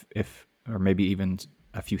hundred, if or maybe even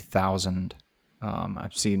a few thousand.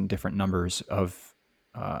 I've seen different numbers of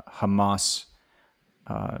Hamas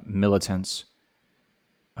militants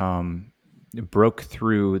broke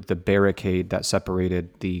through the barricade that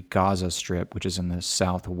separated the Gaza Strip, which is in the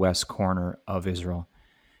southwest corner of Israel,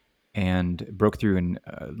 and broke through in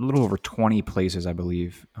a little over 20 places, I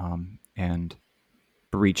believe, and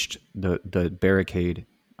breached the barricade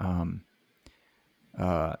and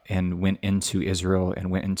went into Israel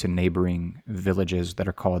and went into neighboring villages that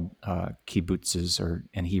are called kibbutzes, or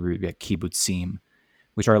in Hebrew, kibbutzim,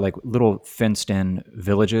 which are like little fenced-in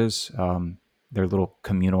villages. They're little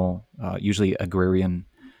communal, usually agrarian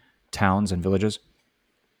towns and villages,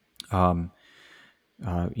 full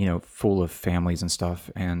of families and stuff.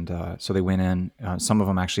 And so they went in. Some of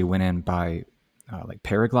them actually went in by like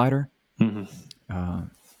paraglider,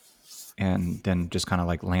 and then just kind of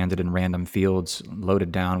like landed in random fields,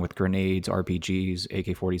 loaded down with grenades, RPGs,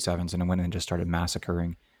 AK-47s, and then went in and just started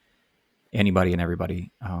massacring anybody and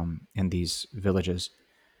everybody in these villages.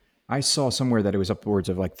 I saw somewhere that it was upwards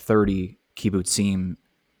of like 30 kibbutzim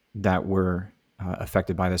that were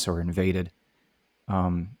affected by this or invaded.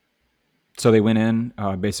 So they went in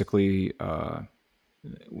basically.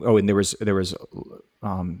 And there was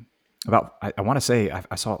about I want to say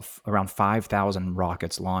I saw around 5,000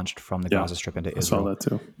 rockets launched from the Gaza Strip into Israel. I saw that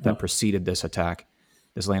too. That preceded this attack,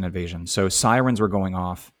 this land invasion. So sirens were going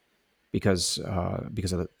off because of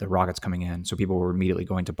the rockets coming in. So people were immediately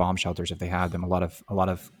going to bomb shelters if they had them. A lot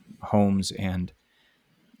of homes and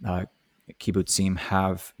kibbutzim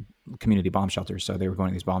have community bomb shelters, so they were going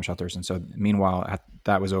to these bomb shelters. And so meanwhile,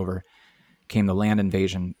 that was over, came the land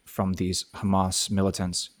invasion from these Hamas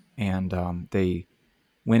militants, and they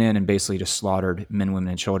went in and basically just slaughtered men, women,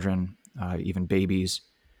 and children, even babies,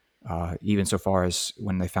 even so far as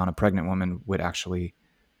when they found a pregnant woman would actually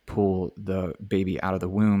pull the baby out of the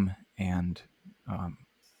womb. And,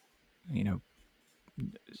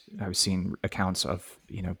 I've seen accounts of,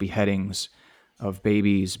 beheadings of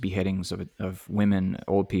babies, beheadings of women,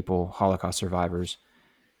 old people, Holocaust survivors,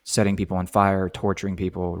 setting people on fire, torturing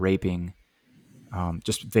people, raping,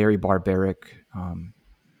 just very barbaric,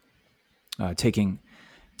 taking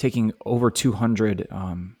over 200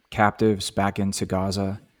 captives back into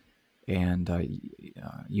Gaza and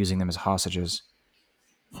using them as hostages.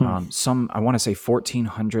 I want to say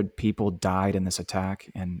 1,400 people died in this attack,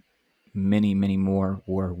 and many, many more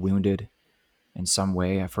were wounded in some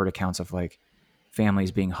way. I've heard accounts of like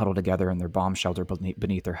families being huddled together in their bomb shelter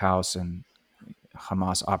beneath their house, and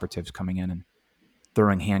Hamas operatives coming in and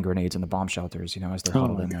throwing hand grenades in the bomb shelters, as they're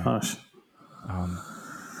huddled in there.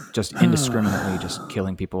 Just indiscriminately, just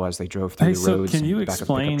killing people as they drove through the roads. Can you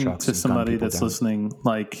explain to somebody that's listening,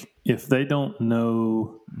 like if they don't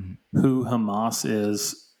know who Hamas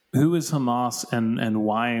is, who is Hamas, and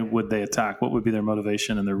why would they attack? What would be their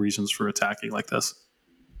motivation and their reasons for attacking like this?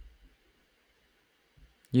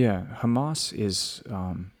 Yeah, Hamas is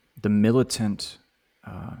the militant.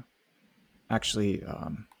 Actually,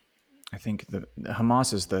 I think the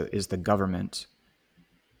Hamas is the government,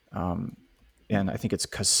 and I think it's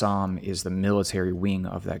Qassam is the military wing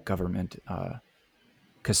of that government.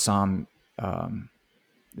 Qassam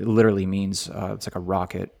it literally means it's like a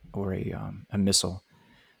rocket or a missile.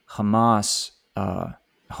 Hamas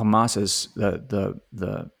is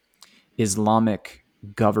the Islamic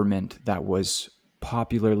government that was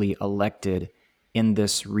popularly elected in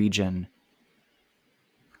this region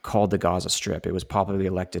called the Gaza Strip. It was popularly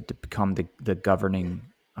elected to become the governing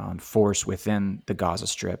force within the Gaza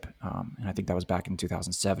Strip. And I think that was back in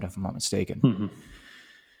 2007, if I'm not mistaken.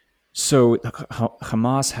 So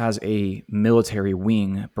Hamas has a military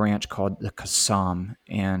wing branch called the Qassam,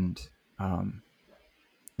 and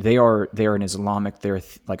they are an Islamic, they're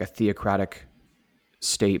like a theocratic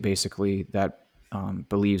state, basically, that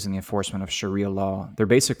believes in the enforcement of Sharia law. They're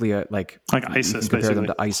basically like ISIS. You can compare them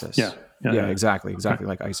to ISIS. Yeah, exactly okay.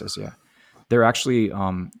 Like ISIS. Yeah, they're actually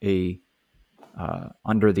under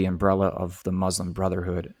the umbrella of the Muslim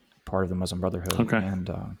Brotherhood, part of the Muslim Brotherhood. Okay. And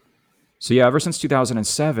so yeah, ever since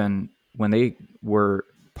 2007, when they were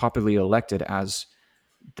popularly elected as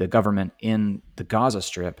the government in the Gaza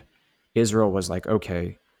Strip, Israel was like,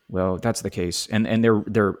 okay, well, that's the case, and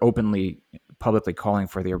they're openly, publicly calling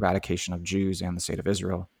for the eradication of Jews and the state of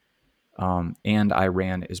Israel. And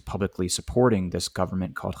Iran is publicly supporting this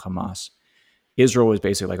government called Hamas. Israel was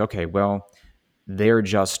basically like, okay, well, they're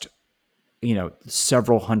just,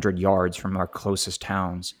 several hundred yards from our closest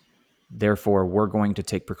towns. Therefore, we're going to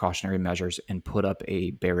take precautionary measures and put up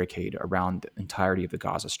a barricade around the entirety of the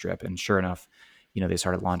Gaza Strip. And sure enough, they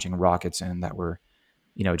started launching rockets in that were,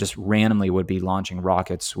 just randomly would be launching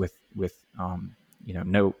rockets with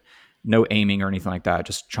no aiming or anything like that,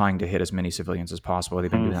 just trying to hit as many civilians as possible.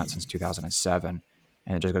 They've been doing that since 2007,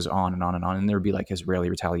 and it just goes on and on and on. And there would be like Israeli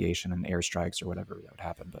retaliation and airstrikes or whatever that would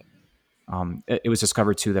happen. But it was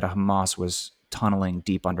discovered too that Hamas was tunneling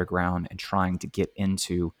deep underground and trying to get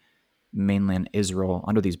into mainland Israel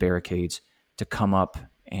under these barricades to come up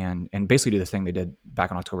and basically do the thing they did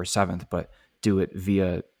back on October 7th, but do it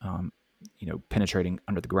via penetrating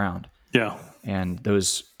under the ground. Yeah. And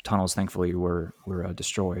those tunnels, thankfully, were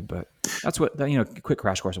destroyed. But that's what, quick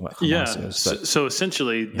crash course on what Hamas is. But, so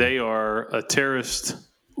essentially, they are a terrorist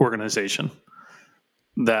organization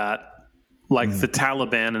that, like the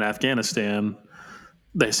Taliban in Afghanistan,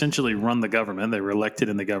 they essentially run the government. They were elected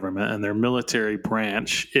in the government, and their military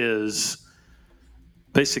branch is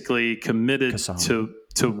basically committed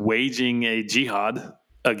to waging a jihad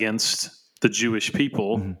against the Jewish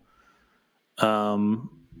people,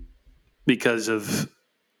 because of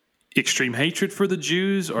extreme hatred for the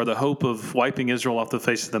Jews, or the hope of wiping Israel off the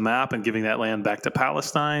face of the map and giving that land back to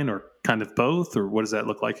Palestine, or kind of both, or what does that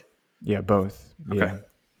look like? Yeah, both. Okay.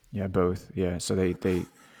 Yeah, both. Yeah, so they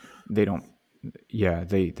don't. Yeah,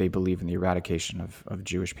 they believe in the eradication of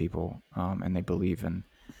Jewish people, and they believe in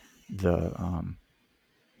the.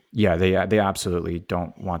 They absolutely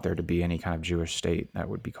don't want there to be any kind of Jewish state that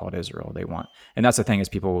would be called Israel. They want, and that's the thing is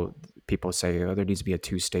people say, oh, there needs to be a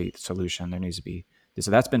 2-state solution. There needs to be.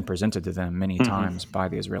 So that's been presented to them many times by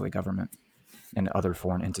the Israeli government and other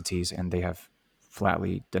foreign entities, and they have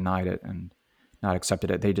flatly denied it and not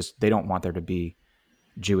accepted it. They don't want there to be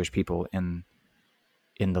Jewish people in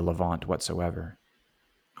the Levant whatsoever.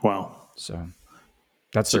 Wow. So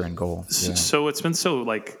that's their end goal. Yeah. So it's been so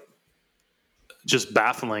just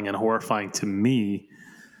baffling and horrifying to me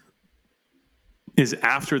is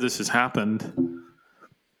after this has happened,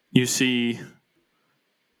 you see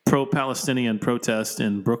pro-Palestinian protest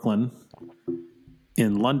in Brooklyn,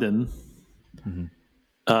 in London.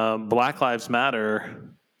 Black Lives Matter,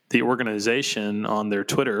 the organization, on their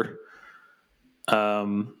Twitter,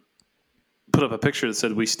 put up a picture that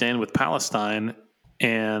said, "We stand with Palestine,"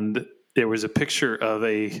 and there was a picture of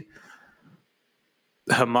a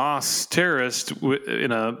Hamas terrorist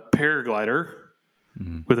in a paraglider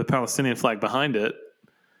with a Palestinian flag behind it,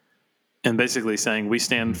 and basically saying, "We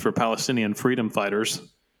stand for Palestinian freedom fighters."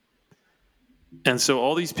 And so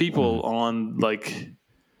all these people on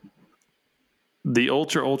the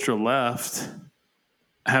ultra left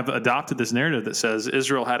have adopted this narrative that says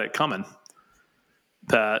Israel had it coming,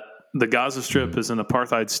 that the Gaza Strip is an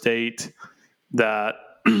apartheid state, that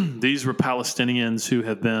these were Palestinians who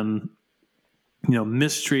have been,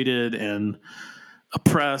 mistreated and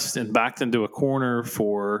oppressed and backed into a corner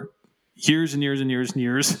for years and years and years and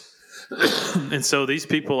years. And so these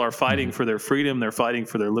people are fighting for their freedom. They're fighting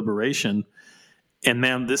for their liberation. And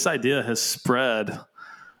man, this idea has spread.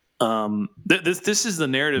 This is the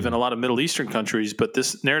narrative in a lot of Middle Eastern countries, but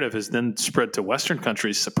this narrative has then spread to Western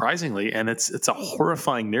countries, surprisingly. And it's a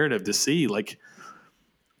horrifying narrative to see.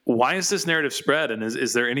 Why is this narrative spread? And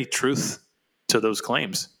is there any truth to those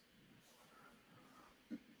claims?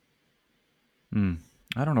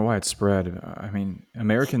 I don't know why it's spread. I mean,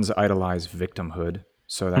 Americans idolize victimhood,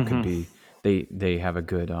 so that could be they have a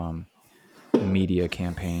good media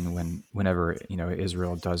campaign whenever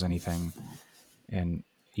Israel does anything and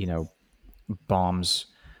bombs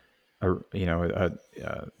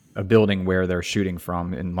a building where they're shooting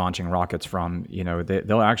from and launching rockets from.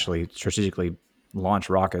 They'll actually strategically launch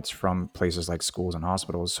rockets from places like schools and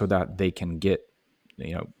hospitals so that they can get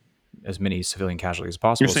as many civilian casualties as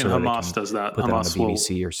possible. You're saying so Hamas does that? Put Hamas that on the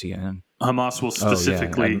BBC or CNN. Hamas will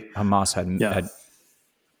specifically. Hamas had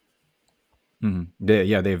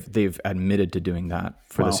they've admitted to doing that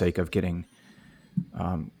for the sake of getting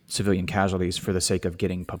civilian casualties, for the sake of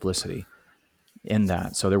getting publicity in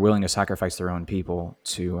that. So they're willing to sacrifice their own people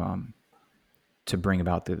to bring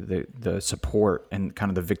about the support and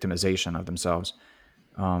kind of the victimization of themselves.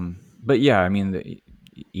 But yeah, I mean,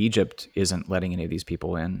 Egypt isn't letting any of these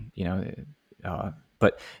people in,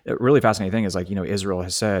 but a really fascinating thing is Israel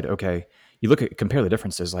has said, okay, you compare the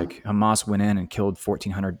differences. Hamas went in and killed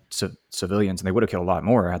 1,400 civilians, and they would have killed a lot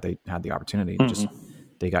more had they had the opportunity. Just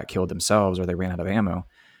they got killed themselves or they ran out of ammo.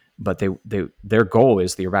 But their goal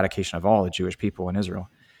is the eradication of all the Jewish people in Israel.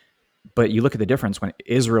 But you look at the difference when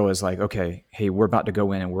Israel is like, okay, hey, we're about to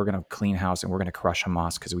go in and we're going to clean house and we're going to crush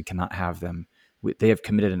Hamas because we cannot have them. They have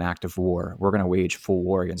committed an act of war. We're going to wage full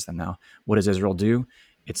war against them now. What does Israel do?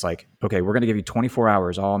 It's like, okay, we're going to give you 24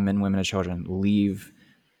 hours, all men, women, and children, leave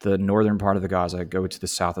the northern part of the Gaza, go to the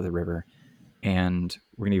south of the river, and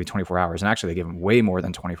we're going to give you 24 hours. And actually, they give them way more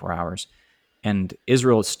than 24 hours. And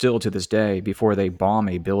Israel is still, to this day, before they bomb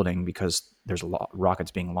a building because there's rockets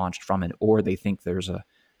being launched from it, or they think there's a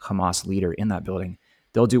Hamas leader in that building,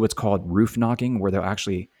 they'll do what's called roof knocking, where they'll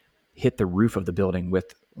actually hit the roof of the building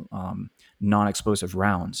with non-explosive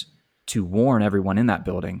rounds to warn everyone in that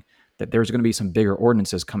building that there's going to be some bigger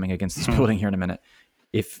ordinances coming against this building here in a minute.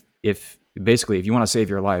 If you want to save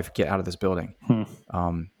your life, get out of this building.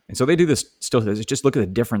 And so they do this still. Just look at the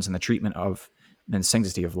difference in the treatment of the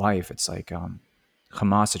sanctity of life. It's like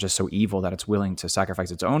Hamas is just so evil that it's willing to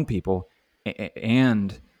sacrifice its own people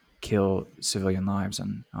and kill civilian lives.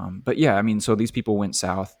 And but yeah, I mean, so these people went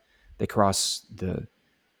south. They crossed the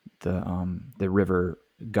river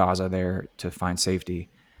Gaza there to find safety,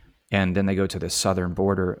 and then they go to the southern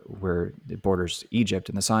border where it borders Egypt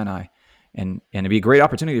and the Sinai. And it'd be a great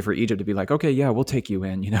opportunity for Egypt to be like, okay, yeah, we'll take you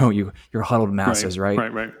in. You're huddled masses, right?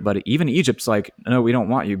 Right. But even Egypt's like, no, we don't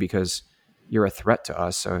want you because you're a threat to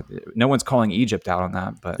us. So no one's calling Egypt out on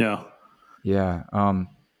that. But yeah,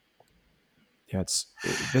 that's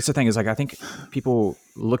the thing is like I think people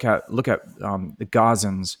look at the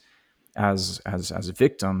Gazans as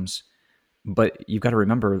victims, but you've got to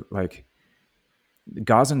remember like the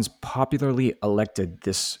Gazans popularly elected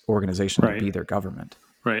this organization to be their government.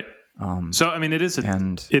 Right. So I mean, it is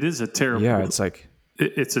a terrible. Yeah, it's like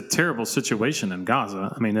it's a terrible situation in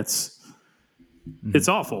Gaza. I mean, it's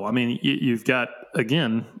awful. I mean, you've got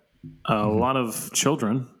again a lot of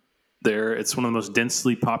children there. It's one of the most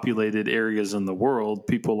densely populated areas in the world.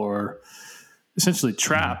 People are essentially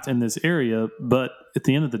trapped in this area, but at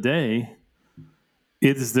the end of the day,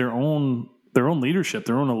 it is their own leadership,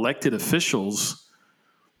 their own elected officials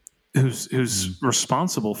who's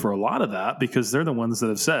responsible for a lot of that, because they're the ones that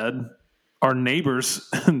have said, our neighbors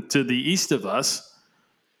to the east of us,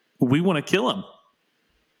 we want to kill them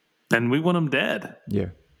and we want them dead. Yeah.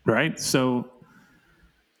 Right. So,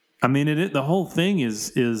 I mean, the whole thing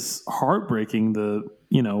is heartbreaking. The,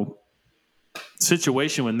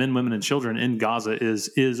 situation with men, women, and children in Gaza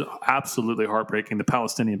is absolutely heartbreaking. The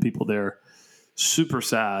Palestinian people there, super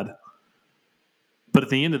sad. But at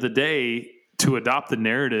the end of the day, to adopt the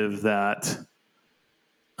narrative that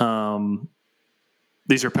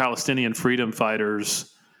these are Palestinian freedom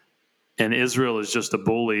fighters and Israel is just a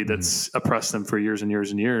bully that's oppressed them for years and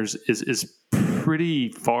years and years is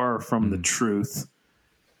pretty far from the truth.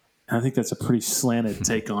 And I think that's a pretty slanted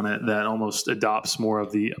take on it that almost adopts more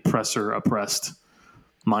of the oppressor-oppressed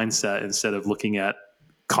mindset instead of looking at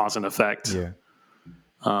cause and effect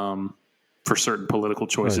for certain political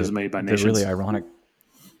choices made by nations.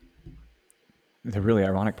 The really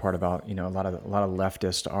ironic part about, a lot of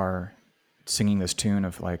leftists are singing this tune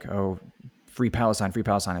of like, oh, free Palestine,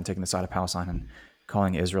 and taking the side of Palestine and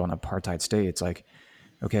calling Israel an apartheid state. It's like,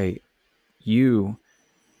 okay, you,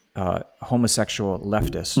 homosexual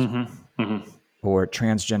leftist or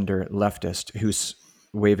transgender leftist who's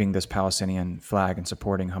waving this Palestinian flag and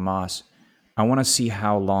supporting Hamas, I want to see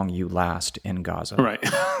how long you last in Gaza. Right.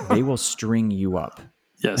 They will string you up.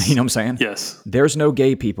 Yes. You know what I'm saying? Yes. There's no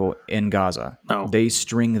gay people in Gaza. No. They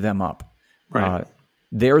string them up. Right.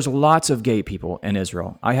 There's lots of gay people in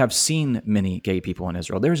Israel. I have seen many gay people in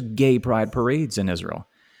Israel. There's gay pride parades in Israel.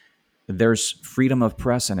 There's freedom of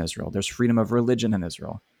press in Israel. There's freedom of religion in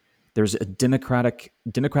Israel. There's a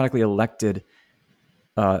democratically elected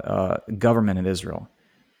government in Israel.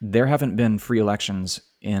 There haven't been free elections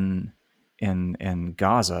in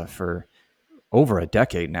Gaza for over a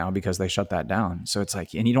decade now because they shut that down. So it's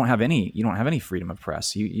like, and you don't have any freedom of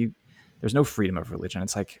press. There's no freedom of religion.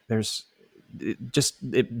 It's like there's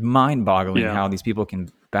mind-boggling how these people can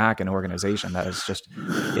back an organization that is just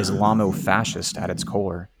Islamo-fascist at its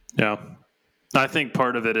core. Yeah. I think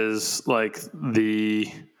part of it is like the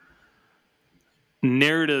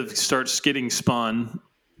narrative starts getting spun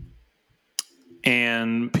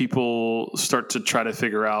and people start to try to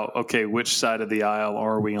figure out, okay, which side of the aisle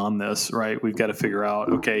are we on this, right? We've got to figure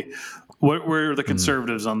out, okay, where are the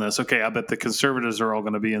conservatives on this? Okay, I bet the conservatives are all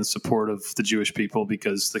going to be in support of the Jewish people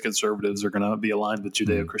because the conservatives are going to be aligned with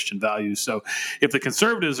Judeo-Christian values. So if the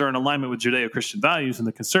conservatives are in alignment with Judeo-Christian values and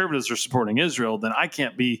the conservatives are supporting Israel, then I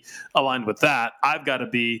can't be aligned with that. I've got to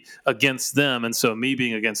be against them. And so me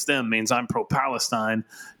being against them means I'm pro-Palestine,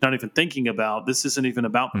 not even thinking about, this isn't even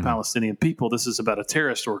about the Palestinian people. This is about a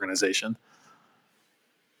terrorist organization.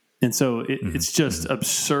 And so it's just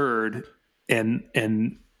absurd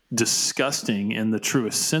and disgusting in the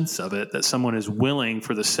truest sense of it that someone is willing,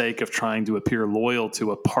 for the sake of trying to appear loyal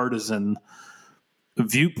to a partisan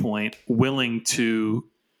viewpoint, willing to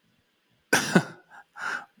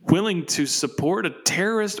support a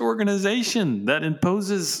terrorist organization that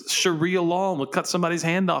imposes Sharia law and will cut somebody's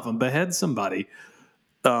hand off and behead somebody.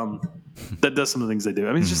 That does some of the things they do.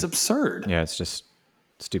 I mean, it's just absurd. Yeah, it's just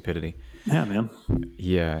stupidity. Yeah, man.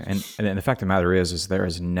 Yeah, and the fact of the matter is there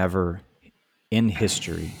has never in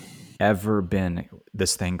history ever been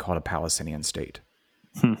this thing called a Palestinian state.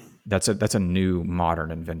 That's a new modern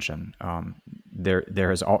invention. There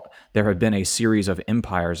have been a series of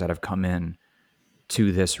empires that have come in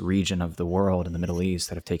to this region of the world in the Middle East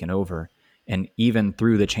that have taken over, and even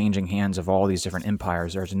through the changing hands of all these different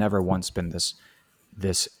empires, there's never once been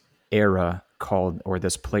this era called, or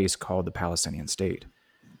this place called the Palestinian state.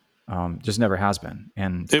 Just never has been.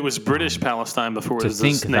 And it was British Palestine before it was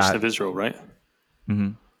this nation of Israel, right?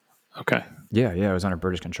 Mm-hmm. Okay. Yeah, it was under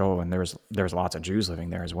British control, and there was lots of Jews living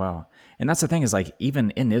there as well. And that's the thing, is like,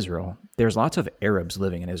 even in Israel, there's lots of Arabs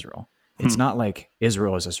living in Israel. It's not like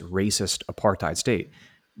Israel is this racist apartheid state.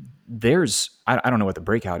 I don't know what the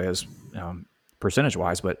breakout is percentage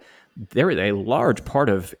wise, but a large part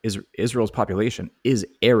of Israel's population is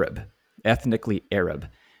Arab, ethnically Arab,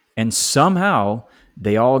 and somehow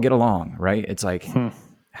they all get along, right? It's like,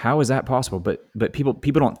 how is that possible? But people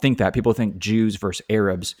don't think that. People think Jews versus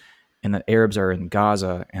Arabs, and that Arabs are in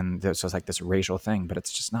Gaza, and there's just like this racial thing. But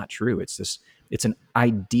it's just not true. It's an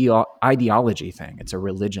ideology thing. It's a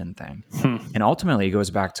religion thing, and ultimately it goes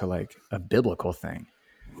back to like a biblical thing,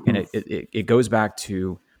 and it goes back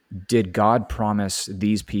to, did God promise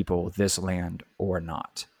these people this land or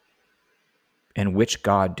not? And which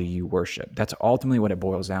God do you worship? That's ultimately what it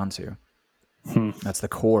boils down to. That's the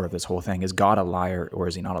core of this whole thing. Is God a liar, or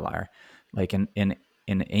is he not a liar? Like in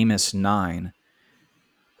Amos 9,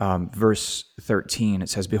 verse 13, it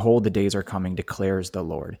says, "Behold, the days are coming, declares the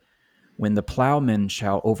Lord, when the plowman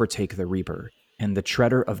shall overtake the reaper, and the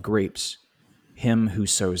treader of grapes him who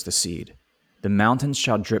sows the seed. The mountains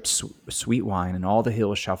shall drip sweet wine, and all the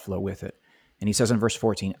hills shall flow with it." And he says in verse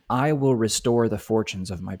 14, "I will restore the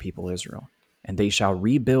fortunes of my people Israel, and they shall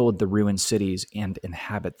rebuild the ruined cities and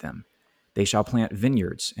inhabit them. They shall plant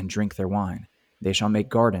vineyards and drink their wine. They shall make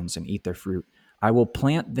gardens and eat their fruit. I will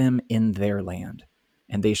plant them in their land,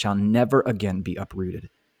 and they shall never again be uprooted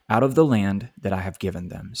out of the land that I have given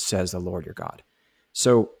them, says the Lord your God."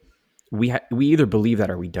 So we either believe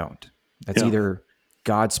that or we don't. That's either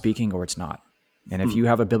God speaking or it's not. And if you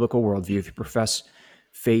have a biblical worldview, if you profess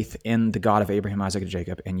faith in the God of Abraham, Isaac, and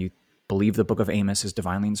Jacob, and you believe the book of Amos is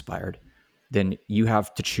divinely inspired, then you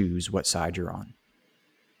have to choose what side you're on.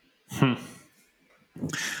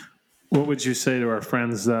 What would you say to our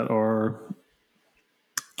friends that are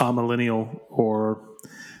amillennial, or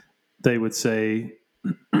they would say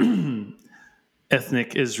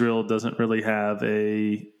ethnic Israel doesn't really have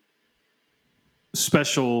a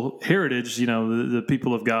special heritage? You know, the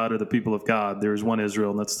people of God are the people of God. There is one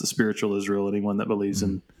Israel, and that's the spiritual Israel. Anyone that believes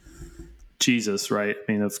in Jesus, right?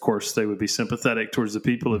 I mean, of course, they would be sympathetic towards the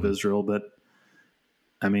people of Israel, but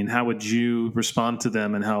I mean, how would you respond to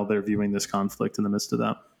them and how they're viewing this conflict in the midst of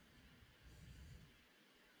that?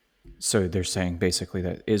 So they're saying basically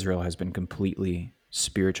that Israel has been completely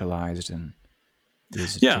spiritualized and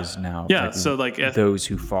is now so like those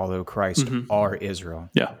who follow Christ are Israel.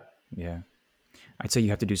 Yeah. I'd say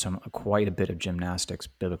you have to do quite a bit of gymnastics,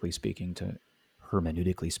 biblically speaking,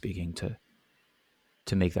 hermeneutically speaking,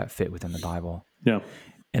 to make that fit within the Bible. Yeah.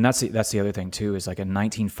 And that's the other thing too, is like in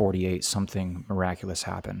 1948, something miraculous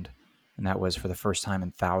happened. And that was, for the first time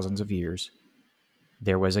in thousands of years,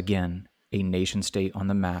 there was again a nation state on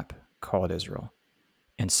the map called Israel.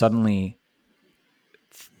 And suddenly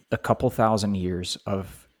a couple thousand years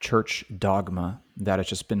of church dogma that has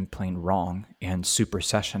just been plain wrong and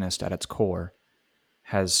supersessionist at its core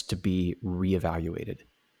has to be reevaluated.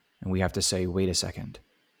 And we have to say, wait a second,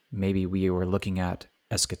 maybe we were looking at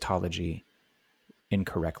eschatology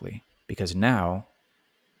incorrectly, because now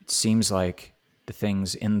it seems like the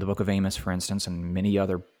things in the book of Amos, for instance, and many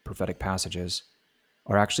other prophetic passages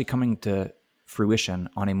are actually coming to fruition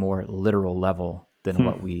on a more literal level than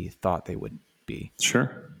what we thought they would be.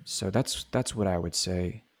 Sure. So that's what I would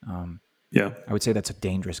say. I would say that's a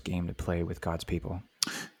dangerous game to play with God's people.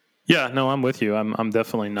 Yeah, no, I'm with you. I'm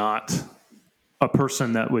definitely not a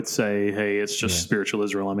person that would say, "Hey, it's just spiritual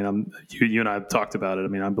Israel." I mean, you and I have talked about it. I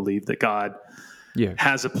mean, I believe that God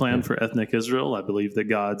has a plan for ethnic Israel. I believe that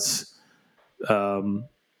God's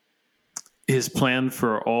his plan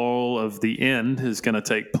for all of the end is going to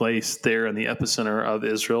take place there in the epicenter of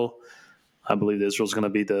Israel. I believe that Israel is going to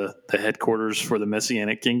be the headquarters for the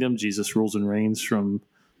Messianic kingdom. Jesus rules and reigns from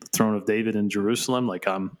the throne of David in Jerusalem. Like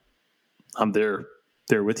I'm there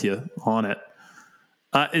with you on it.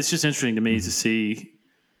 It's just interesting to me to see,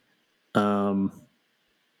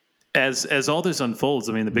 as all this unfolds.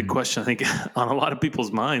 I mean, the big question I think on a lot of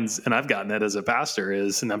people's minds, and I've gotten it as a pastor,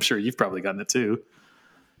 is, and I'm sure you've probably gotten it too.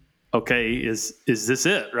 Okay, is this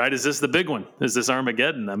it? Right? Is this the big one? Is this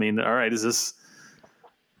Armageddon? I mean, all right, is this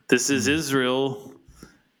is Israel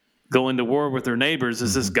going to war with their neighbors?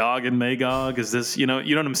 Is this Gog and Magog? Is this, you know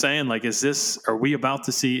what I'm saying? Like, are we about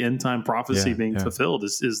to see end time prophecy being fulfilled?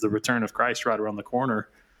 Is the return of Christ right around the corner?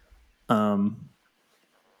 So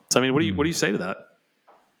I mean, what do you say to that?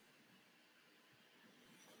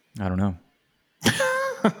 I don't know.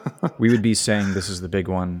 We would be saying this is the big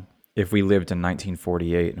one if we lived in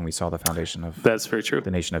 1948 and we saw the foundation of That's very true.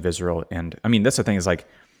 the nation of Israel, and I mean, that's the thing is like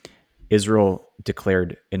Israel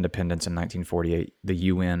declared independence in 1948. The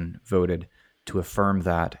UN voted to affirm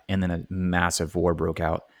that, and then a massive war broke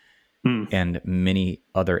out. And many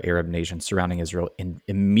other Arab nations surrounding Israel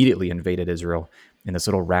immediately invaded Israel, and this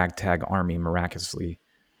little ragtag army miraculously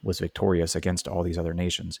was victorious against all these other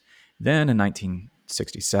nations. Then in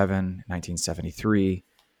 1967, 1973,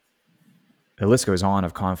 the list goes on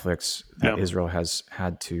of conflicts that Israel has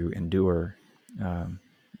had to endure.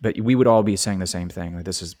 But we would all be saying the same thing, that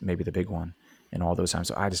this is maybe the big one in all those times.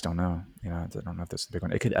 So I just don't know. I don't know if this is the big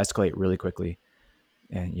one. It could escalate really quickly,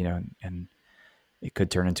 and and it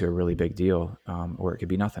could turn into a really big deal, or it could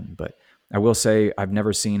be nothing. But I will say I've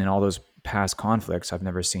never seen in all those past conflicts, I've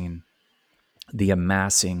never seen the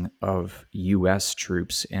amassing of U.S.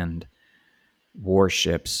 troops and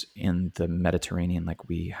warships in the Mediterranean like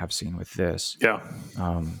we have seen with this. Yeah.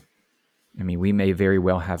 I mean, we may very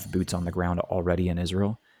well have boots on the ground already in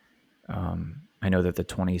Israel. I know that the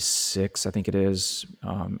 26th, I think it is,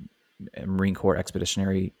 Marine Corps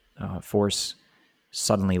Expeditionary Force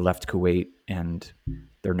suddenly left Kuwait, and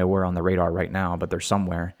they're nowhere on the radar right now, but they're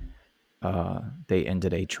somewhere. They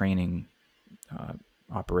ended a training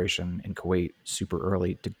operation in Kuwait super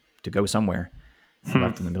early to go somewhere,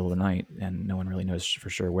 left in the middle of the night, and no one really knows for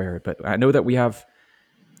sure where. But I know that we have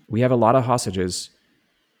a lot of hostages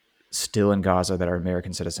still in Gaza that are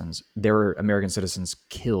American citizens. There were American citizens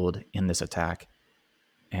killed in this attack,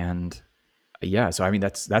 and yeah, so I mean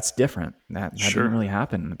that's different. That didn't really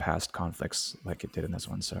happen in the past conflicts like it did in this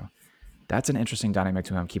one. So that's an interesting dynamic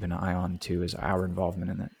too. I'm keeping an eye on too, is our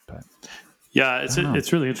involvement in it. But yeah,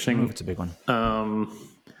 it's really interesting. I don't know if it's a big one.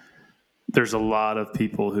 There's a lot of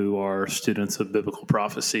people who are students of biblical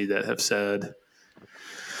prophecy that have said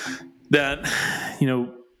that,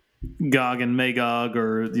 Gog and Magog,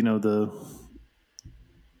 or, the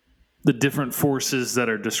different forces that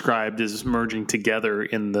are described as merging together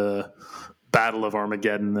in the Battle of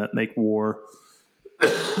Armageddon that make war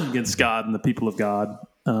against God and the people of God.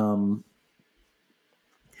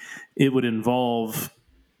 It would involve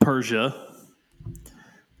Persia,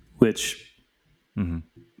 which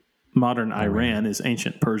modern Iran is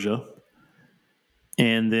ancient Persia.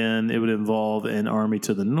 And then it would involve an army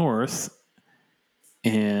to the north,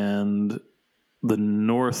 and the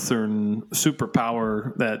northern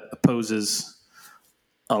superpower that opposes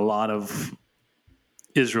a lot of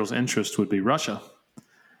Israel's interest would be Russia.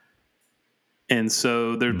 And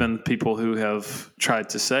so there have been people who have tried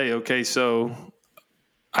to say, okay, so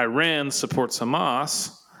Iran supports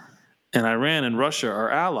Hamas, and Iran and Russia are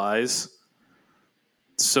allies.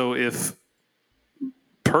 So if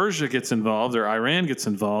Persia gets involved or Iran gets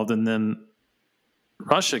involved, and then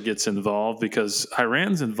Russia gets involved because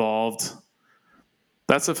Iran's involved,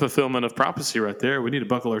 that's a fulfillment of prophecy right there. We need to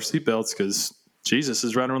buckle our seatbelts because Jesus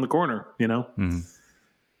is right around the corner,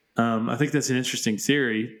 I think that's an interesting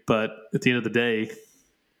theory, but at the end of the day,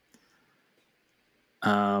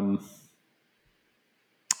 I'm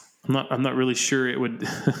not really sure it would.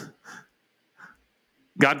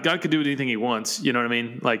 God could do anything He wants. You know what I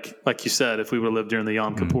mean? Like you said, if we would have lived during the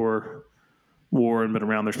Yom Kippur War and been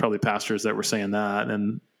around, there's probably pastors that were saying that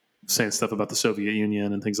and saying stuff about the Soviet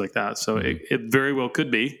Union and things like that. So it very well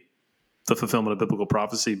could be the fulfillment of biblical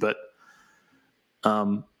prophecy, but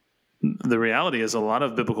the reality is a lot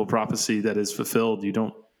of biblical prophecy that is fulfilled, you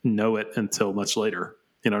don't know it until much later.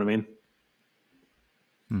 You know what I mean?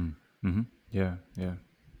 Mm-hmm. Yeah.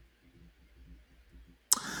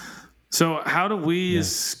 So how do we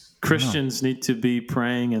as Christians need to be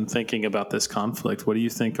praying and thinking about this conflict? What do you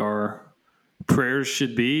think our prayers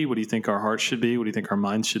should be? What do you think our hearts should be? What do you think our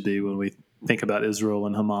minds should be when we think about Israel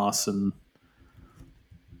and Hamas and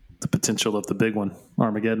the potential of the big one,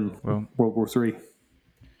 Armageddon, World War III?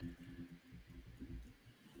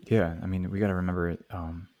 Yeah, I mean, we got to remember,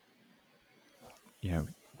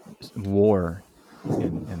 war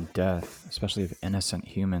and death, especially of innocent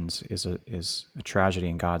humans, is a tragedy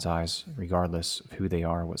in God's eyes, regardless of who they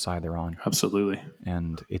are, what side they're on. Absolutely.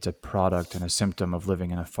 And it's a product and a symptom of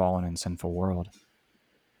living in a fallen and sinful world.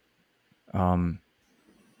 In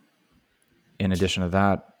addition to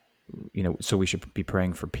that, so we should be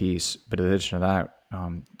praying for peace. But in addition to that,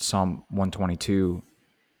 Psalm 122,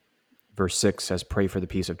 verse 6 says, pray for the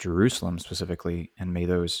peace of Jerusalem specifically, and may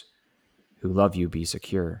those who love you be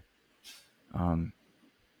secure. And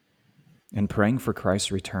praying for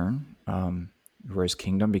Christ's return for His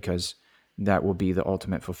kingdom, because that will be the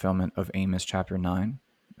ultimate fulfillment of Amos chapter 9.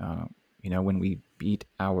 When we beat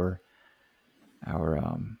our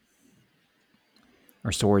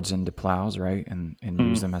our swords into plows, right, and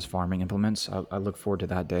use them as farming implements. I look forward to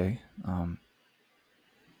that day. And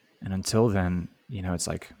until then, it's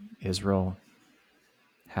like Israel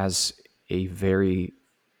has a very,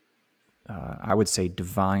 I would say,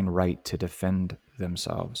 divine right to defend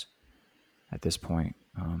themselves at this point,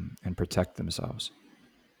 and protect themselves.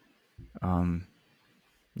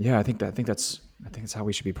 Yeah, I think that's how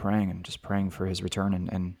we should be praying, and just praying for his return,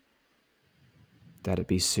 and that it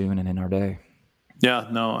be soon and in our day. Yeah,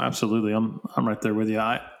 no, absolutely. I'm right there with you.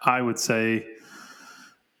 I would say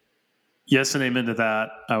yes and amen to that.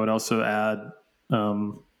 I would also add,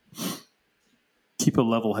 keep a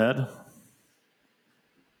level head.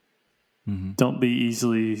 Mm-hmm. Don't be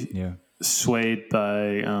easily swayed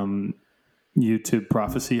by YouTube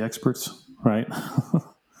prophecy experts, right?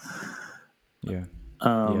 Yeah.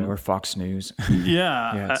 Or Fox News.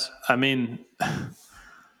 Yeah. I mean,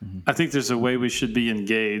 mm-hmm. I think there's a way we should be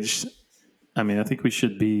engaged. I mean, I think we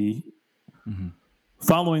should be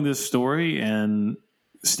following this story and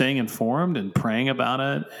staying informed and praying about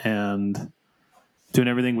it and doing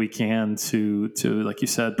everything we can to like you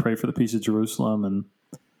said, pray for the peace of Jerusalem and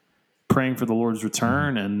praying for the Lord's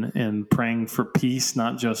return and praying for peace,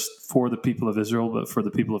 not just for the people of Israel, but for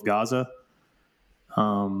the people of Gaza.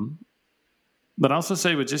 But I also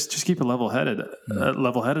say, but just keep it level-headed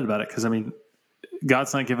about it. Because, I mean,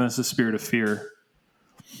 God's not giving us a spirit of fear.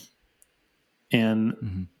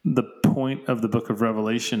 And the point of the book of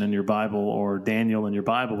Revelation in your Bible or Daniel in your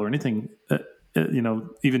Bible or anything,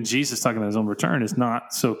 even Jesus talking about his own return is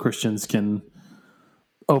not so Christians can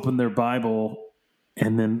open their Bible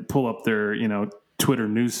and then pull up their, Twitter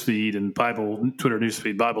newsfeed and Bible Twitter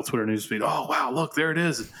newsfeed. Oh, wow, look, there it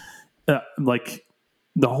is. Like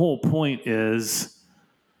the whole point is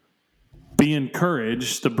be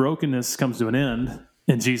encouraged. The brokenness comes to an end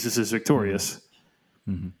and Jesus is victorious.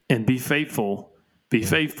 And be faithful, be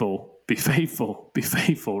faithful,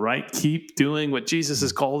 right? Keep doing what Jesus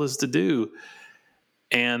has called us to do.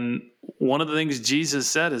 And one of the things Jesus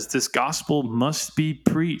said is this gospel must be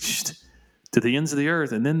preached to the ends of the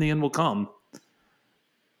earth, and then the end will come.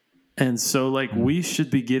 And so, we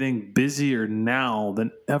should be getting busier now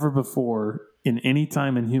than ever before in any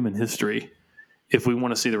time in human history if we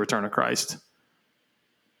want to see the return of Christ.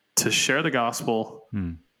 To share the gospel,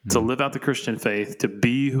 to live out the Christian faith, to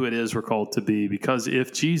be who it is we're called to be. Because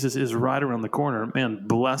if Jesus is right around the corner, man,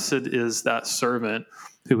 blessed is that servant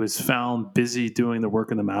who is found busy doing the work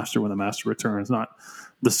of the master when the master returns, not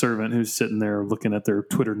the servant who's sitting there looking at their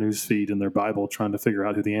Twitter newsfeed and their Bible trying to figure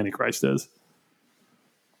out who the Antichrist is.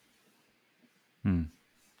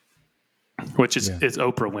 Which is it's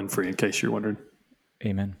Oprah Winfrey, in case you're wondering.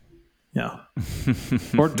 Amen. Yeah.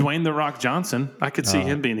 Or Dwayne "The Rock" Johnson. I could see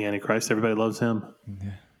him being the Antichrist. Everybody loves him.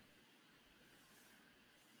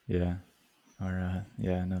 Yeah. Or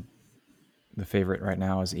no. The favorite right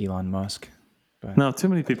now is Elon Musk. But no, too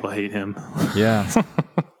many people hate him. Yeah.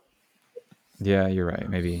 Yeah, you're right.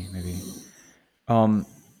 Maybe. The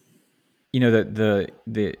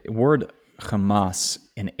word Hamas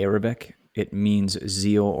in Arabic, it means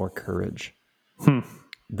zeal or courage.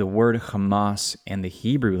 The word Hamas in the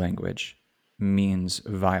Hebrew language means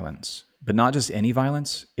violence, but not just any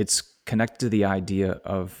violence. It's connected to the idea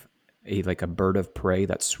of a bird of prey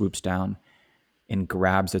that swoops down and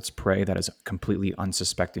grabs its prey that is completely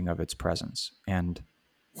unsuspecting of its presence. And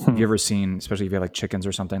have you ever seen, especially if you have chickens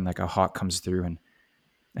or something, a hawk comes through and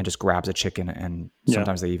just grabs a chicken, and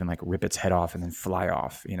sometimes they even rip its head off and then fly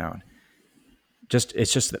off,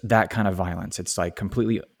 it's just that kind of violence. It's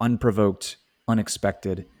completely unprovoked,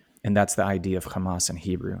 unexpected. And that's the idea of Hamas in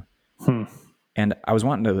Hebrew. And I was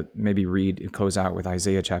wanting to maybe read and close out with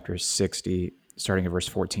Isaiah chapter 60, starting at verse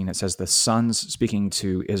 14. It says, the sons, speaking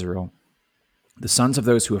to Israel, the sons of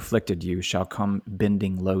those who afflicted you shall come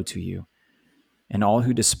bending low to you, and all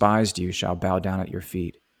who despised you shall bow down at your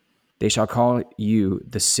feet. They shall call you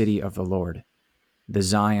the city of the Lord, the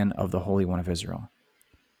Zion of the Holy One of Israel.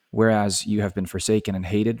 Whereas you have been forsaken and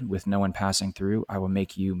hated, with no one passing through, I will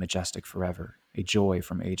make you majestic forever, a joy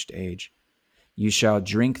from age to age. You shall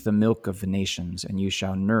drink the milk of the nations, and you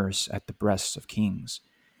shall nurse at the breasts of kings.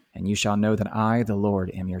 And you shall know that I, the Lord,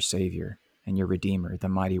 am your Savior, and your Redeemer, the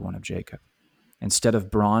Mighty One of Jacob. Instead of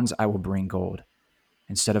bronze, I will bring gold.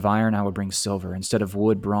 Instead of iron, I will bring silver. Instead of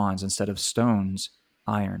wood, bronze. Instead of stones,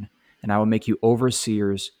 iron. And I will make you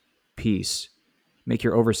overseers peace. Make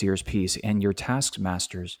your overseers peace, and your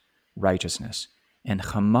taskmasters righteousness. And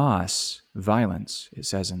Hamas, violence, it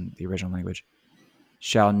says in the original language,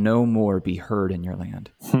 shall no more be heard in your land.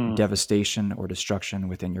 Devastation or destruction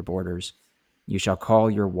within your borders. You shall call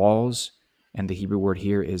your walls, and the Hebrew word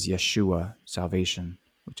here is Yeshua, salvation,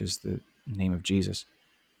 which is the name of Jesus.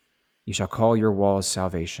 You shall call your walls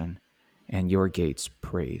salvation and your gates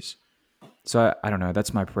praise. So I don't know.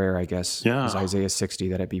 That's my prayer, I guess, is Isaiah 60,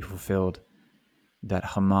 that it be fulfilled, that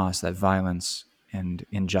Hamas, that violence and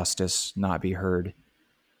injustice not be heard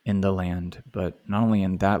in the land, but not only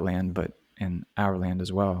in that land, but in our land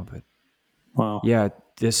as well. But yeah,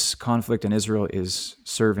 this conflict in Israel is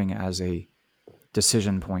serving as a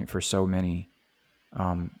decision point for so many.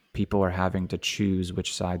 People are having to choose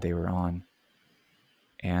which side they were on.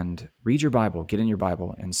 And read your Bible, get in your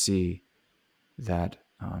Bible, and see that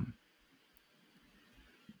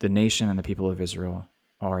the nation and the people of Israel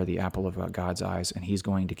are the apple of God's eyes, and he's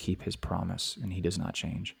going to keep his promise, and he does not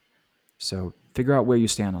change. So figure out where you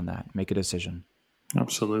stand on that. Make a decision.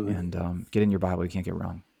 Absolutely. And get in your Bible. You can't get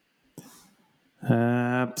wrong.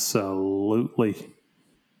 Absolutely.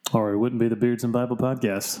 Or it wouldn't be the Beards and Bible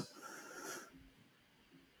podcast.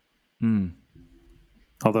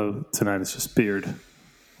 Although tonight it's just Beard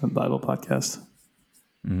and Bible podcast.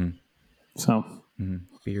 Mm-hmm. So.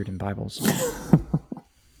 Beard and Bibles.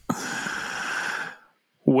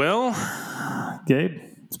 Well, Gabe,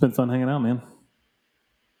 it's been fun hanging out, man.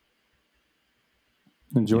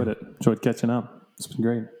 Enjoyed it. Enjoyed catching up. It's been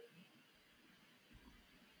great.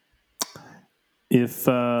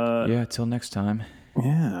 Till next time.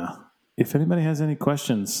 Yeah. If anybody has any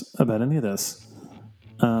questions about any of this,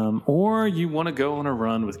 or you want to go on a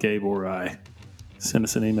run with Gabe or I, send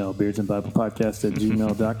us an email,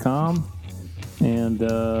 beardsandbiblepodcast@gmail.com. And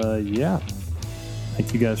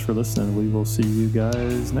thank you guys for listening. We will see you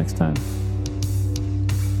guys next time.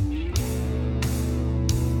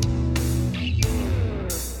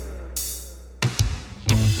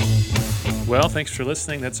 Well, thanks for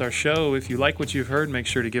listening. That's our show. If you like what you've heard, make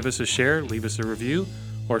sure to give us a share, leave us a review,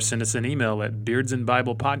 or send us an email at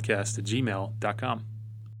beardsandbiblepodcast@gmail.com.